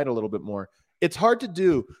ball inside a little bit more. It's hard to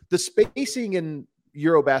do. The spacing in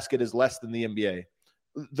Eurobasket is less than the NBA.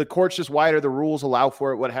 The court's just wider. The rules allow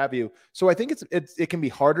for it, what have you. So I think it can be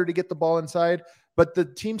harder to get the ball inside, but the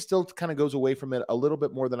team still kind of goes away from it a little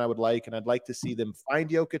bit more than I would like. And I'd like to see them find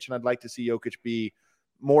Jokic, and I'd like to see Jokic be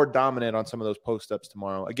more dominant on some of those post-ups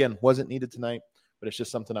tomorrow. Again, wasn't needed tonight, but it's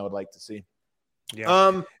just something I would like to see.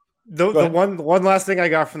 Yeah. The one last thing I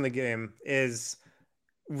got from the game is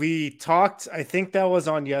we talked, I think that was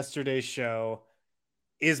on yesterday's show.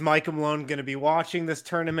 Is Michael Malone going to be watching this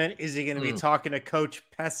tournament? Is he going to be talking to Coach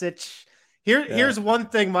Pesic? Here's one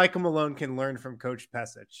thing Michael Malone can learn from Coach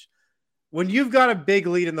Pesic. When you've got a big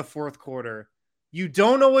lead in the fourth quarter, you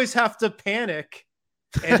don't always have to panic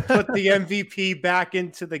and put the MVP back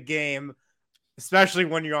into the game, especially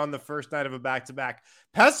when you're on the first night of a back-to-back.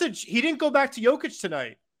 Pesic, he didn't go back to Jokic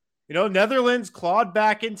tonight. Netherlands clawed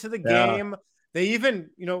back into the game. They even,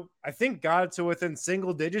 I think got to within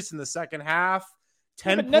single digits in the second half,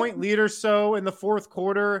 10-point lead or so in the fourth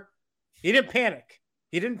quarter. He didn't panic.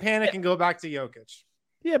 He didn't panic and go back to Jokic.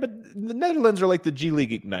 Yeah, but the Netherlands are like the G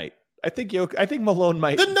League Ignite. I think Malone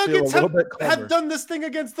might. The Nuggets have done this thing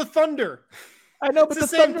against the Thunder. I know, but the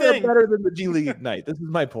Thunder are better than the G League Ignite. This is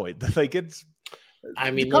my point. Like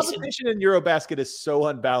the competition in Eurobasket is so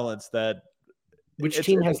unbalanced that. Which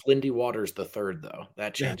team has Lindy Waters the third, though?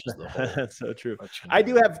 That changes the whole. That's so true. I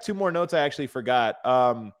do have two more notes I actually forgot.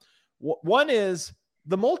 One is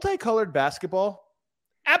the multicolored basketball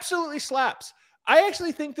absolutely slaps. I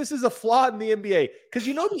actually think this is a flaw in the NBA because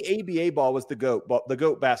the ABA ball was the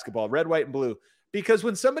GOAT basketball, red, white, and blue. Because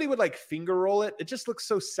when somebody would like finger roll it, it just looks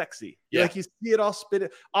so sexy. Yeah. Like you see it all spit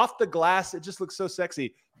it off the glass. It just looks so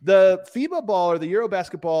sexy. The FIBA ball or the Euro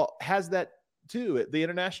basketball has that too. The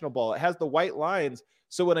international ball, it has the white lines.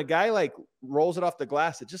 So when a guy like rolls it off the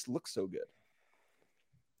glass, it just looks so good.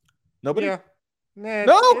 Nobody? Yeah. Nah,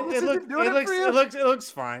 no, it looks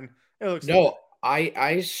fine. It looks no. fine.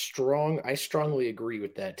 I strongly agree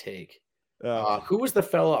with that take. Who was the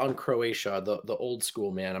fella on Croatia, the old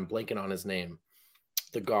school man? I'm blanking on his name.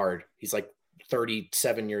 The guard. He's like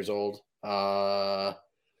 37 years old.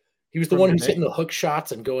 He was the one who's hitting the hook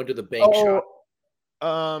shots and going to the bank shot.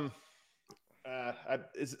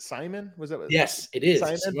 Is it Simon? Was that? Yes, it is.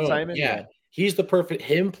 Simon. Yeah. He's the perfect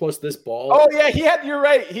him plus this ball. Oh yeah, you're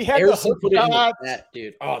right. He had Harrison the put it in the hook net,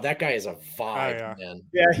 dude. Oh, that guy is a vibe, man.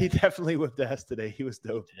 Yeah, he definitely whipped ass today. He was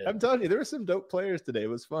dope. I'm telling you, there were some dope players today. It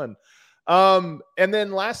was fun. And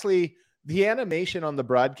then lastly, the animation on the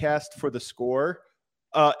broadcast for the score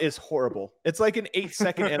is horrible. It's like an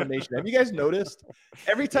 8-second animation. Have you guys noticed?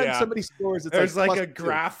 Every time somebody scores, there's like a +2.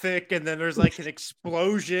 graphic, and then there's like an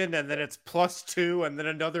explosion, and then it's +2, and then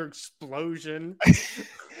another explosion.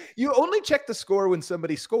 You only check the score when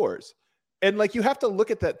somebody scores. And like you have to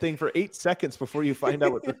look at that thing for 8 seconds before you find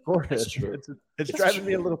out what the score is. It's driving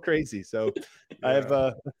me a little crazy. So I have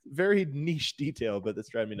a very niche detail, but that's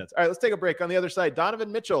driving me nuts. All right, let's take a break. On the other side,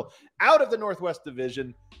 Donovan Mitchell out of the Northwest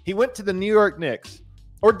Division. He went to the New York Knicks.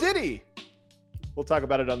 Or did he? We'll talk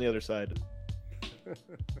about it on the other side.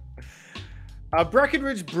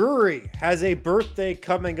 Breckenridge Brewery has a birthday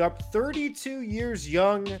coming up, 32 years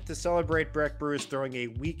young. To celebrate, Breck Brew is throwing a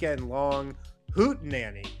weekend-long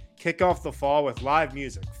hootenanny. Kick off the fall with live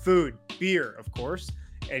music, food, beer, of course,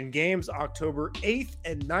 and games October 8th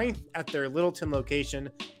and 9th at their Littleton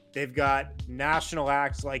location. They've got national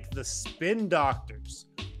acts like the Spin Doctors,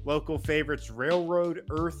 local favorites Railroad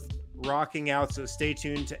Earth rocking out, so stay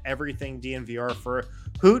tuned to everything DNVR for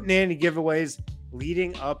hootenanny giveaways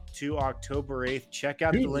leading up to October 8th. Check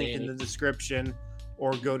out the link in the description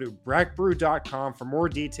or go to breckbrew.com for more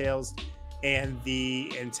details and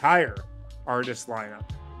the entire artist lineup.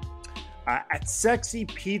 At Sexy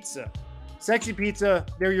Pizza. Sexy Pizza,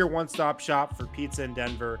 they're your one-stop shop for pizza in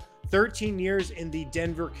Denver. 13 years in the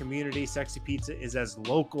Denver community. Sexy Pizza is as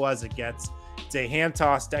local as it gets. It's a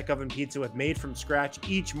hand-tossed deck oven pizza with made-from-scratch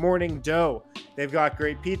each morning dough. They've got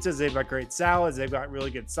great pizzas. They've got great salads. They've got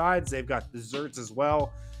really good sides. They've got desserts as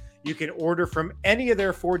well. You can order from any of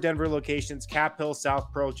their 4 Denver locations, Cap Hill,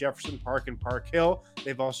 South Pearl, Jefferson Park, and Park Hill.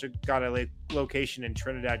 They've also got a location in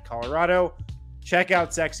Trinidad, Colorado. Check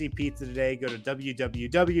out Sexy Pizza today. Go to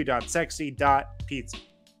www.sexy.pizza.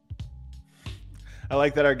 I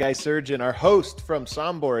like that our guy Surgeon, our host from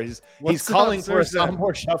Sombor, he's calling for a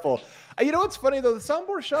Sombor shuffle. You know what's funny though? The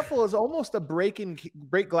Sombor shuffle is almost a break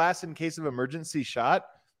glass in case of emergency shot.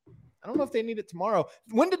 I don't know if they need it tomorrow.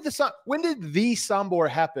 When did the Sombor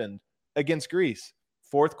happen against Greece?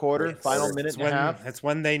 Fourth quarter, final minute and a half. That's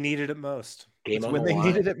when they needed it most. When they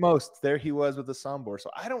needed it most. There he was with the Sombor.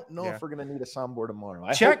 So I don't know if we're going to need a Sombor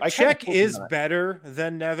tomorrow. Czech is better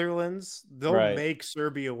than Netherlands. They'll make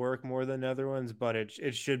Serbia work more than Netherlands, but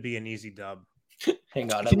it should be an easy dub.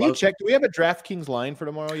 Hang on. Can you check? Do we have a DraftKings line for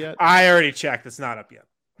tomorrow yet? I already checked. It's not up yet.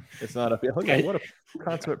 It's not up yet. Okay, what a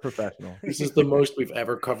consummate professional. This is the most we've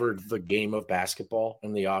ever covered the game of basketball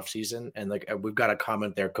in the offseason. And like we've got a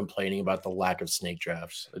comment there complaining about the lack of snake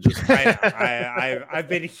drafts. I've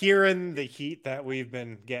been hearing the heat that we've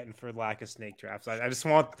been getting for lack of snake drafts.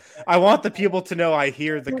 I want the people to know I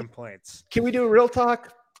hear the complaints. Can we do a real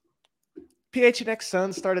talk? PHNX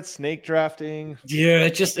Suns started snake drafting. Yeah,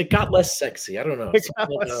 it got less sexy. I don't know. It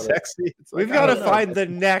got less sexy. We've got to find the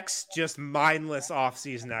next just mindless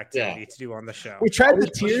offseason activity to do on the show. We tried the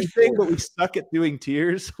tiers thing, but we suck at doing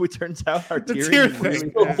tiers. It turns out our tier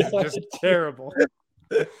thing is just terrible.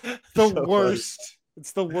 The worst.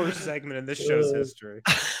 It's the worst segment in this show's history.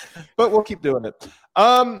 But we'll keep doing it.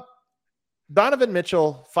 Donovan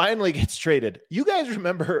Mitchell finally gets traded. You guys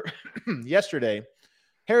remember yesterday,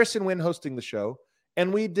 Harrison Wynn hosting the show,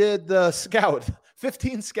 and we did the scout.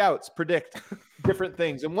 15 scouts predict different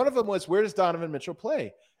things. And one of them was, where does Donovan Mitchell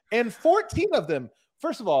play? And 14 of them,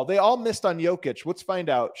 first of all, they all missed on Jokic. Let's find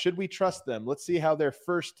out. Should we trust them? Let's see how their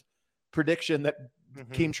first prediction that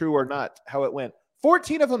came true or not, how it went.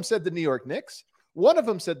 14 of them said the New York Knicks. One of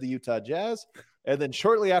them said the Utah Jazz. And then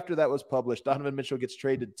shortly after that was published, Donovan Mitchell gets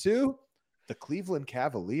traded to the Cleveland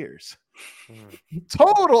Cavaliers.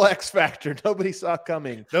 Total X factor. Nobody saw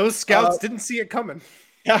coming. Those scouts didn't see it coming.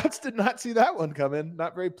 Scouts did not see that one coming.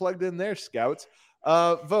 Not very plugged in there, scouts.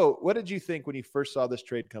 Vote. What did you think when you first saw this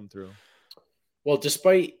trade come through? Well,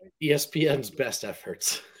 despite ESPN's best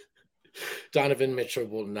efforts, Donovan Mitchell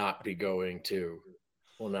will not be going to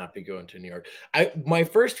New York. My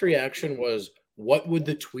first reaction was, what would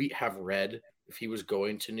the tweet have read if he was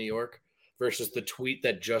going to New York? Versus the tweet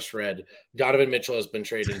that just read, Donovan Mitchell has been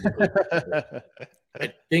traded.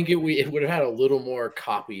 I think it would have had a little more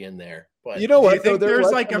copy in there. But you know what? Do you think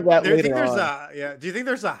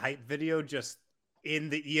there's a hype video just in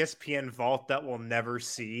the ESPN vault that we'll never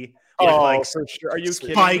see? For sure. Are you kidding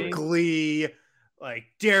me? Spike Lee, like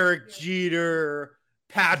Derek Jeter,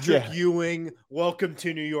 Patrick Ewing, welcome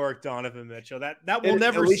to New York, Donovan Mitchell. That we'll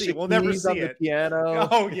never see. We'll never see it. Piano.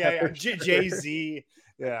 Oh yeah. Jay-Z.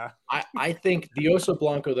 Yeah. I think the Oso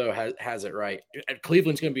Blanco, though, has it right.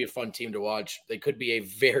 Cleveland's going to be a fun team to watch. They could be a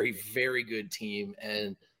very, very good team.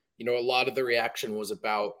 And, you know, a lot of the reaction was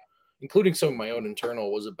about, including some of my own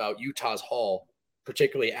internal, was about Utah's haul,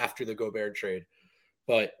 particularly after the Gobert trade.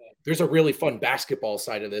 But there's a really fun basketball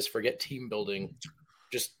side of this. Forget team building.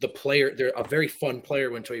 Just the player. They're a very fun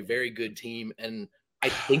player went to a very good team. And I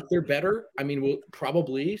think they're better. I mean, we'll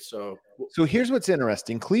probably. So here's what's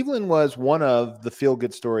interesting. Cleveland was one of the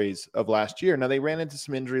feel-good stories of last year. Now, they ran into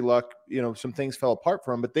some injury luck. You know, some things fell apart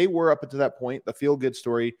for them, but they were up until that point the feel-good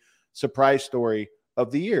story, surprise story of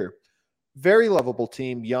the year. Very lovable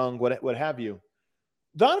team, young, what have you.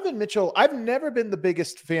 Donovan Mitchell, I've never been the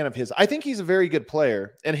biggest fan of his. I think he's a very good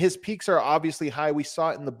player, and his peaks are obviously high. We saw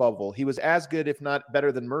it in the bubble. He was as good, if not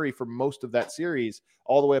better than Murray for most of that series,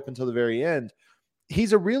 all the way up until the very end.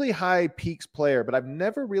 He's a really high peaks player, but I've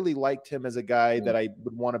never really liked him as a guy that I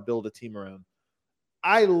would want to build a team around.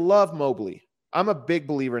 I love Mobley. I'm a big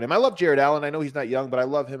believer in him. I love Jared Allen. I know he's not young, but I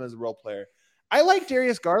love him as a role player. I like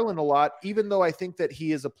Darius Garland a lot, even though I think that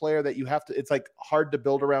he is a player that you have to, it's like hard to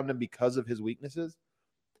build around him because of his weaknesses.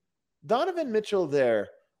 Donovan Mitchell there.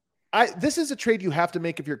 This is a trade you have to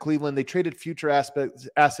make if you're Cleveland. They traded future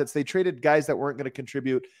assets. They traded guys that weren't going to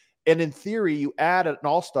contribute. And in theory, you add an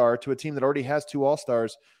all-star to a team that already has 2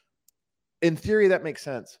 all-stars. In theory, that makes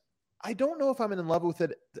sense. I don't know if I'm in love with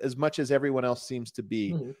it as much as everyone else seems to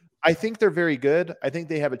be. Mm-hmm. I think they're very good. I think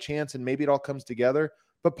they have a chance, and maybe it all comes together.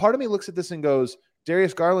 But part of me looks at this and goes,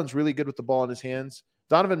 Darius Garland's really good with the ball in his hands.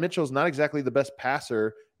 Donovan Mitchell's not exactly the best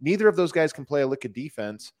passer. Neither of those guys can play a lick of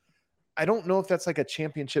defense. I don't know if that's like a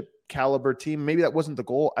championship caliber team. Maybe that wasn't the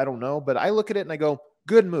goal. I don't know. But I look at it and I go,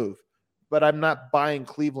 good move. But I'm not buying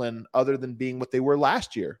Cleveland other than being what they were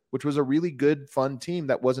last year, which was a really good, fun team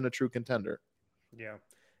that wasn't a true contender. Yeah.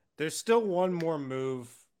 There's still one more move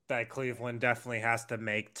that Cleveland definitely has to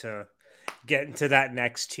make to get into that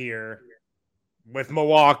next tier with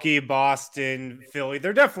Milwaukee, Boston, Philly.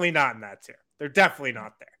 They're definitely not in that tier. They're definitely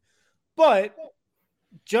not there. But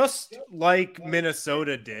just like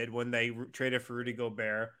Minnesota did when they traded for Rudy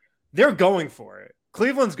Gobert, they're going for it.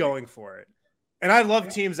 Cleveland's going for it. And I love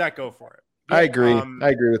teams that go for it. I agree. I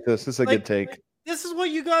agree with this. This is a good take. This is what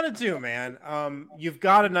you got to do, man. You've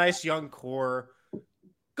got a nice young core.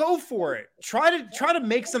 Go for it. Try to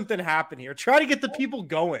make something happen here. Try to get the people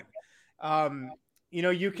going.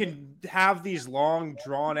 You can have these long,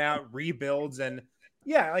 drawn-out rebuilds. And,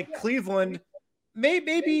 yeah, like Cleveland,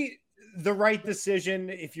 maybe the right decision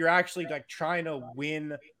if you're actually, like, trying to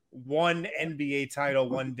win one NBA title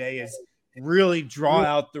one day is really draw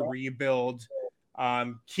out the rebuild.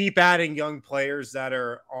 Keep adding young players that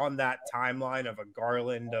are on that timeline of a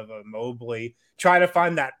Garland, of a Mobley. Try to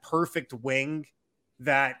find that perfect wing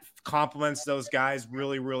that complements those guys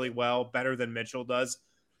really, really well, better than Mitchell does.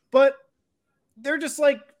 But they're just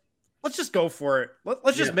like, let's just go for it.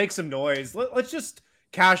 Let's just make some noise. Let's just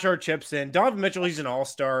cash our chips in. Donovan Mitchell, he's an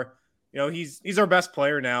all-star. He's our best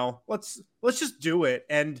player now. Let's just do it.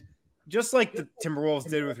 And just like the Timberwolves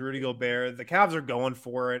did with Rudy Gobert, the Cavs are going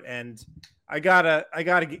for it. And I gotta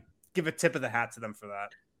give a tip of the hat to them for that.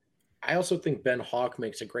 I also think Ben Hawk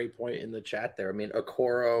makes a great point in the chat there. I mean,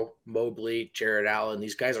 Okoro, Mobley, Jared Allen,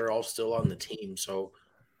 these guys are all still on the team. So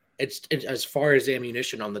it's as far as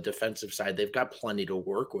ammunition on the defensive side, they've got plenty to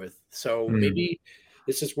work with. So maybe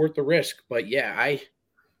this is worth the risk. But yeah,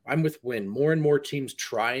 I'm with Win. More and more teams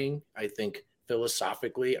trying. I think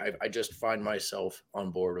philosophically, I just find myself on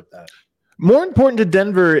board with that. More important to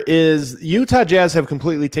Denver is Utah Jazz have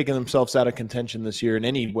completely taken themselves out of contention this year in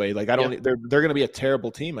any way. Like they're going to be a terrible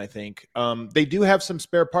team, I think. They do have some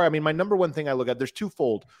spare part. I mean, my number one thing I look at, there's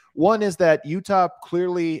twofold. One is that Utah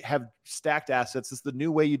clearly have stacked assets. It's the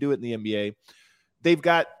new way you do it in the NBA. They've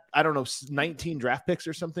got, 19 draft picks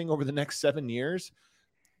or something over the next 7 years.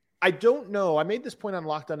 I don't know. I made this point on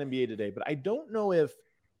Locked On NBA today, but I don't know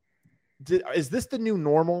is this the new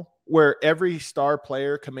normal where every star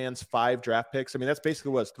player commands 5 draft picks? I mean, that's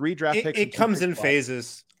basically what 3 draft picks. It comes in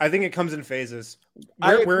phases. I think it comes in phases.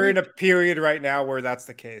 We're in a period right now where that's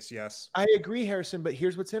the case. Yes, I agree, Harrison. But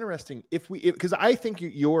here's what's interesting: because I think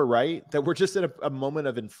you're right that we're just at a moment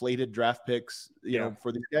of inflated draft picks,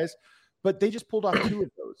 for these guys. But they just pulled off 2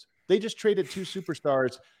 of those. They just traded 2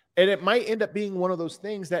 superstars. And it might end up being one of those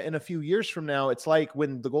things that in a few years from now, it's like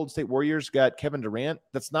when the Golden State Warriors got Kevin Durant.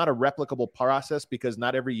 That's not a replicable process because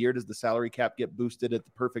not every year does the salary cap get boosted at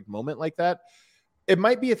the perfect moment like that. It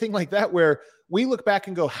might be a thing like that where we look back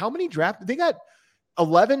and go, how many they got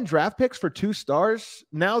 11 draft picks for 2 stars.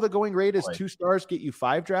 Now the going rate is 2 stars get you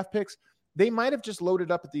 5 draft picks. they might have just loaded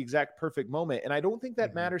up at the exact perfect moment. And I don't think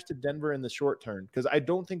that matters to Denver in the short term, because I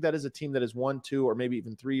don't think that is a team that is 1, 2, or maybe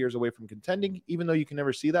even 3 years away from contending, even though you can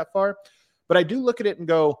never see that far. But I do look at it and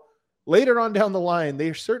go, later on down the line,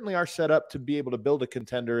 they certainly are set up to be able to build a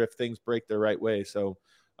contender if things break their right way. So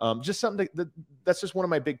just something that's just one of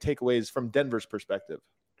my big takeaways from Denver's perspective.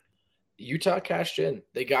 Utah cashed in.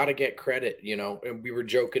 They got to get credit, and we were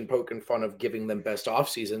poking fun of giving them best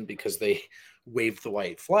offseason because they waved the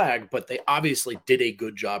white flag, but they obviously did a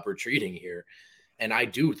good job retreating here. And I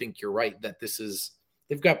do think you're right that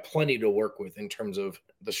they've got plenty to work with in terms of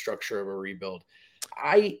the structure of a rebuild.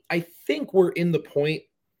 I think we're in the point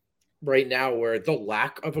right now where the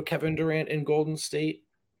lack of a Kevin Durant in Golden State,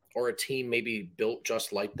 or a team maybe built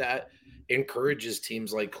just like that, encourages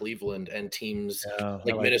teams like Cleveland and teams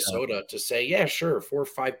like Minnesota to say, yeah, sure, 4 or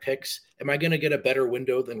 5 picks. Am I going to get a better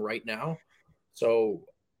window than right now? So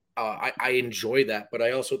I enjoy that, but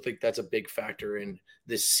I also think that's a big factor in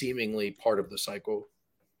this seemingly part of the cycle.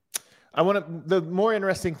 The more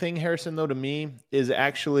interesting thing, Harrison, though, to me is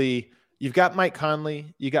actually you've got Mike Conley,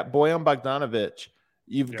 you got Bojan Bogdanovic,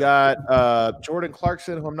 you've got Jordan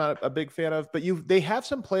Clarkson, who I'm not a big fan of, but they have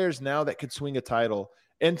some players now that could swing a title.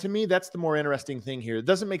 And to me, that's the more interesting thing here. It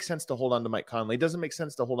doesn't make sense to hold on to Mike Conley. It doesn't make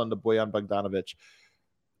sense to hold on to Bojan Bogdanovic.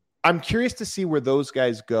 I'm curious to see where those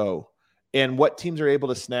guys go and what teams are able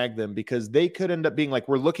to snag them, because they could end up being like,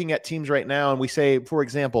 we're looking at teams right now and we say, for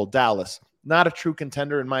example, Dallas, not a true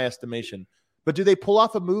contender in my estimation, but do they pull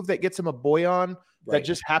off a move that gets him a Bojan that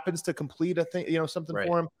just happens to complete a thing, something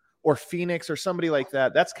for him, or Phoenix or somebody like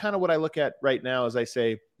that? That's kind of what I look at right now as I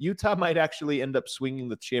say, Utah might actually end up swinging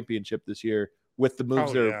the championship this year with the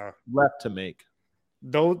moves they're left to make.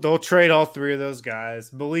 They'll trade all 3 of those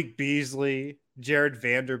guys. Malik Beasley, Jared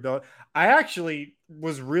Vanderbilt. I actually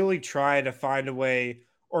was really trying to find a way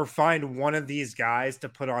or find one of these guys to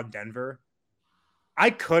put on Denver. I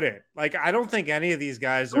couldn't. I don't think any of these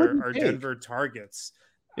guys are Denver targets.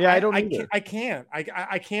 Yeah,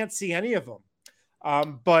 I can't see any of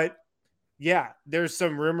them. But yeah, there's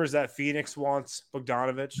some rumors that Phoenix wants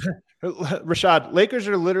Bogdanovic. Rashad, Lakers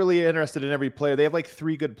are literally interested in every player. They have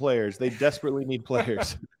 3 good players. They desperately need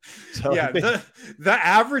players. So yeah, the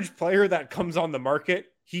average player that comes on the market,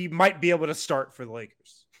 he might be able to start for the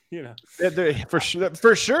Lakers.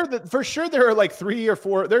 For sure, there are 3 or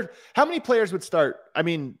 4. How many players would start? I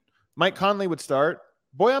mean, Mike Conley would start.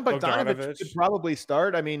 Bojan Bogdanovic could probably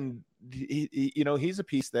start. I mean, he's a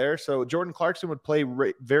piece there. So Jordan Clarkson would play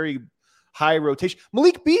very high rotation.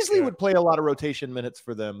 Malik Beasley would play a lot of rotation minutes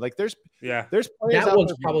for them. There's players. That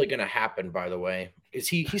one's probably going to happen, by the way. Is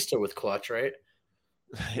he's still with Clutch, right?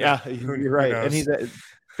 Yeah, you're right. And he's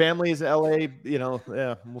family is LA.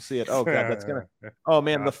 We'll see it. Oh god, that's gonna. Oh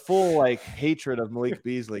man, the full hatred of Malik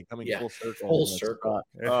Beasley coming full circle. Full circle.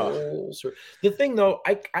 The thing though,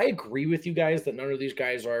 I agree with you guys that none of these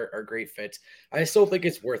guys are great fits. I still think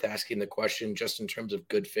it's worth asking the question just in terms of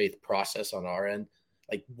good faith process on our end.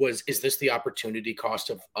 Is this the opportunity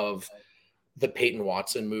cost of the Peyton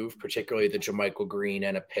Watson move, particularly the JaMychal Green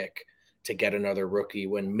and a pick to get another rookie,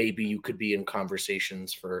 when maybe you could be in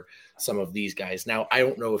conversations for some of these guys? Now, I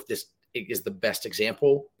don't know if this is the best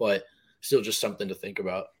example, but still just something to think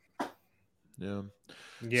about. Yeah.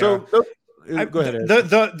 So go ahead.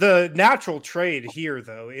 The natural trade here,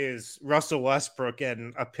 though, is Russell Westbrook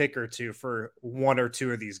and a pick or 2 for 1 or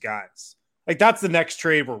 2 of these guys. That's the next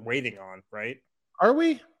trade we're waiting on, right? Are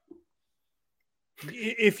we?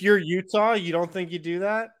 If you're Utah, you don't think you do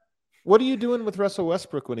that? What are you doing with Russell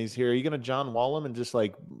Westbrook when he's here? Are you going to John Wall him and just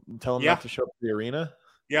tell him not to show up to the arena?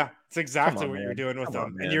 Yeah, it's exactly what you're doing with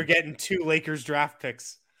them. And you're getting 2 Lakers draft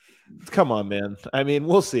picks. Come on, man. I mean,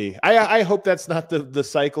 we'll see. I hope that's not the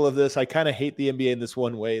cycle of this. I kind of hate the NBA in this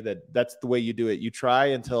one way, that's the way you do it. You try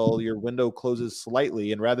until your window closes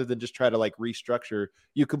slightly, and rather than just try to restructure,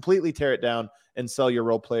 you completely tear it down and sell your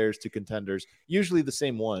role players to contenders, usually the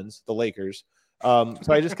same ones, the Lakers. So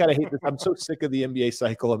I just kind of hate this. I'm so sick of the NBA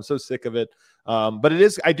cycle. I'm so sick of it. But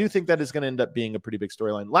I do think that is going to end up being a pretty big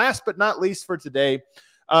storyline. Last but not least for today,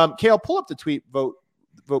 Kale, pull up the tweet vote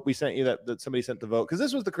we sent you that somebody sent the vote, because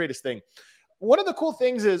this was the greatest thing. One of the cool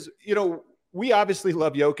things is, we obviously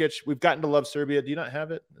love Jokic. We've gotten to love Serbia. Do you not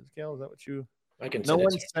have it, Kale? Is that what you? I can. No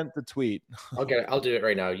one sent the tweet. Okay, I'll do it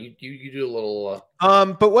right now. You do a little.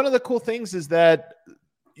 But one of the cool things is that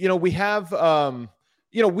we have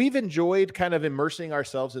we've enjoyed kind of immersing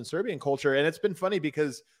ourselves in Serbian culture, and it's been funny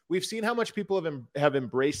because we've seen how much people have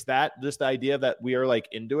embraced that, just the idea that we are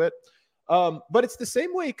into it. But it's the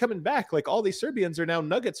same way coming back. All these Serbians are now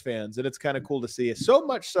Nuggets fans, and it's kind of cool to see. So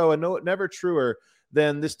much so, and never truer,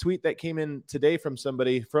 than this tweet that came in today from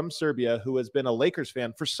somebody from Serbia who has been a Lakers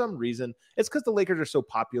fan for some reason. It's because the Lakers are so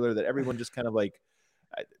popular that everyone just kind of like,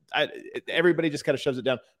 everybody just kind of shoves it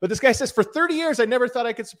down. But this guy says, for 30 years, I never thought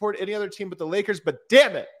I could support any other team but the Lakers, but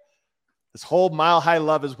damn it, this whole Mile High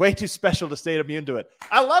love is way too special to stay immune to it.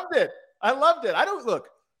 I loved it. I don't look.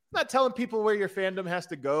 I'm not telling people where your fandom has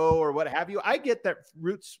to go or what have you. I get that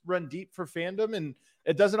roots run deep for fandom, and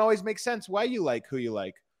it doesn't always make sense why you like who you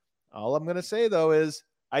like. All I'm going to say, though, is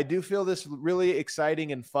I do feel this really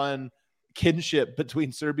exciting and fun kinship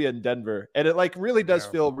between Serbia and Denver. And it like really does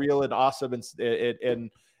feel real and awesome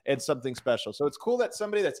and something special. So it's cool that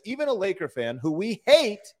somebody that's even a Laker fan who we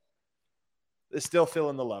hate is still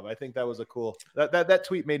feeling the love. I think that was a cool, that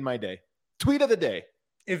tweet made my day. Tweet of the day.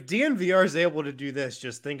 If DNVR is able to do this,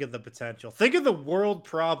 just think of the potential. Think of the world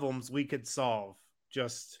problems we could solve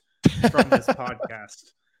just from this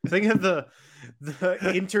podcast. Think of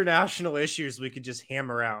the international issues we could just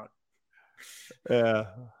hammer out. Yeah,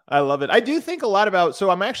 I love it. I do think a lot about, so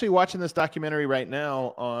I'm actually watching this documentary right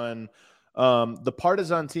now on the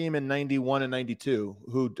Partizan team in 91 and 92,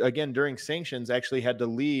 who, again, during sanctions actually had to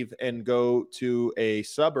leave and go to a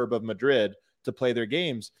suburb of Madrid to play their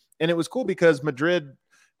games. And it was cool because Madrid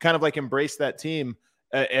kind of like embraced that team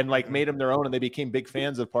and like made them their own, and they became big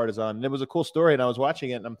fans of Partizan. And it was a cool story. And I was watching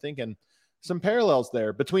it and I'm thinking some parallels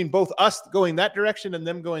there between both us going that direction and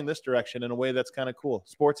them going this direction in a way that's kind of cool.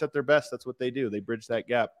 Sports at their best. That's what they do. They bridge that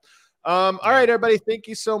gap. All right, everybody. Thank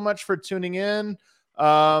you so much for tuning in.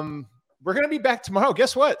 We're going to be back tomorrow.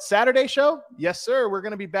 Guess what? Saturday show? Yes, sir. We're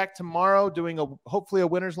going to be back tomorrow doing hopefully a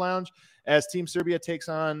winner's lounge as Team Serbia takes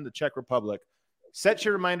on the Czech Republic. Set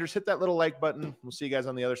your reminders. Hit that little like button. We'll see you guys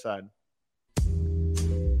on the other side.